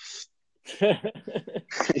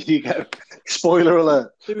 You go. Spoiler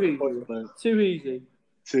alert. Too easy.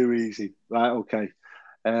 Right, okay.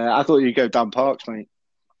 I thought you'd go Dan Parks, mate.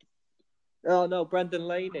 Oh, no, Brendan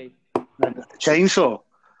Laney. Chainsaw.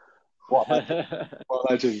 What a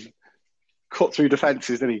legend. Cut through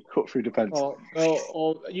defences, didn't he? Cut through defence.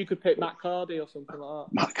 Or you could pick Matt Cardy or something like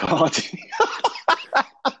that. Matt Cardy.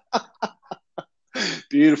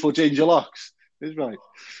 Beautiful ginger locks. Is right.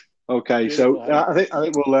 Okay, beautiful. So I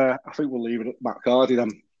think we'll leave it at Matt Cardy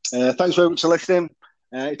then. Thanks very much for listening.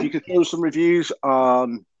 If you could throw some reviews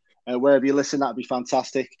on wherever you listen, that'd be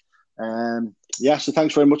fantastic. So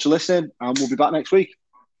thanks very much for listening, and we'll be back next week.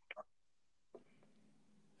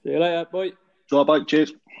 See you later, boy. Bye.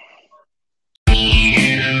 Cheers.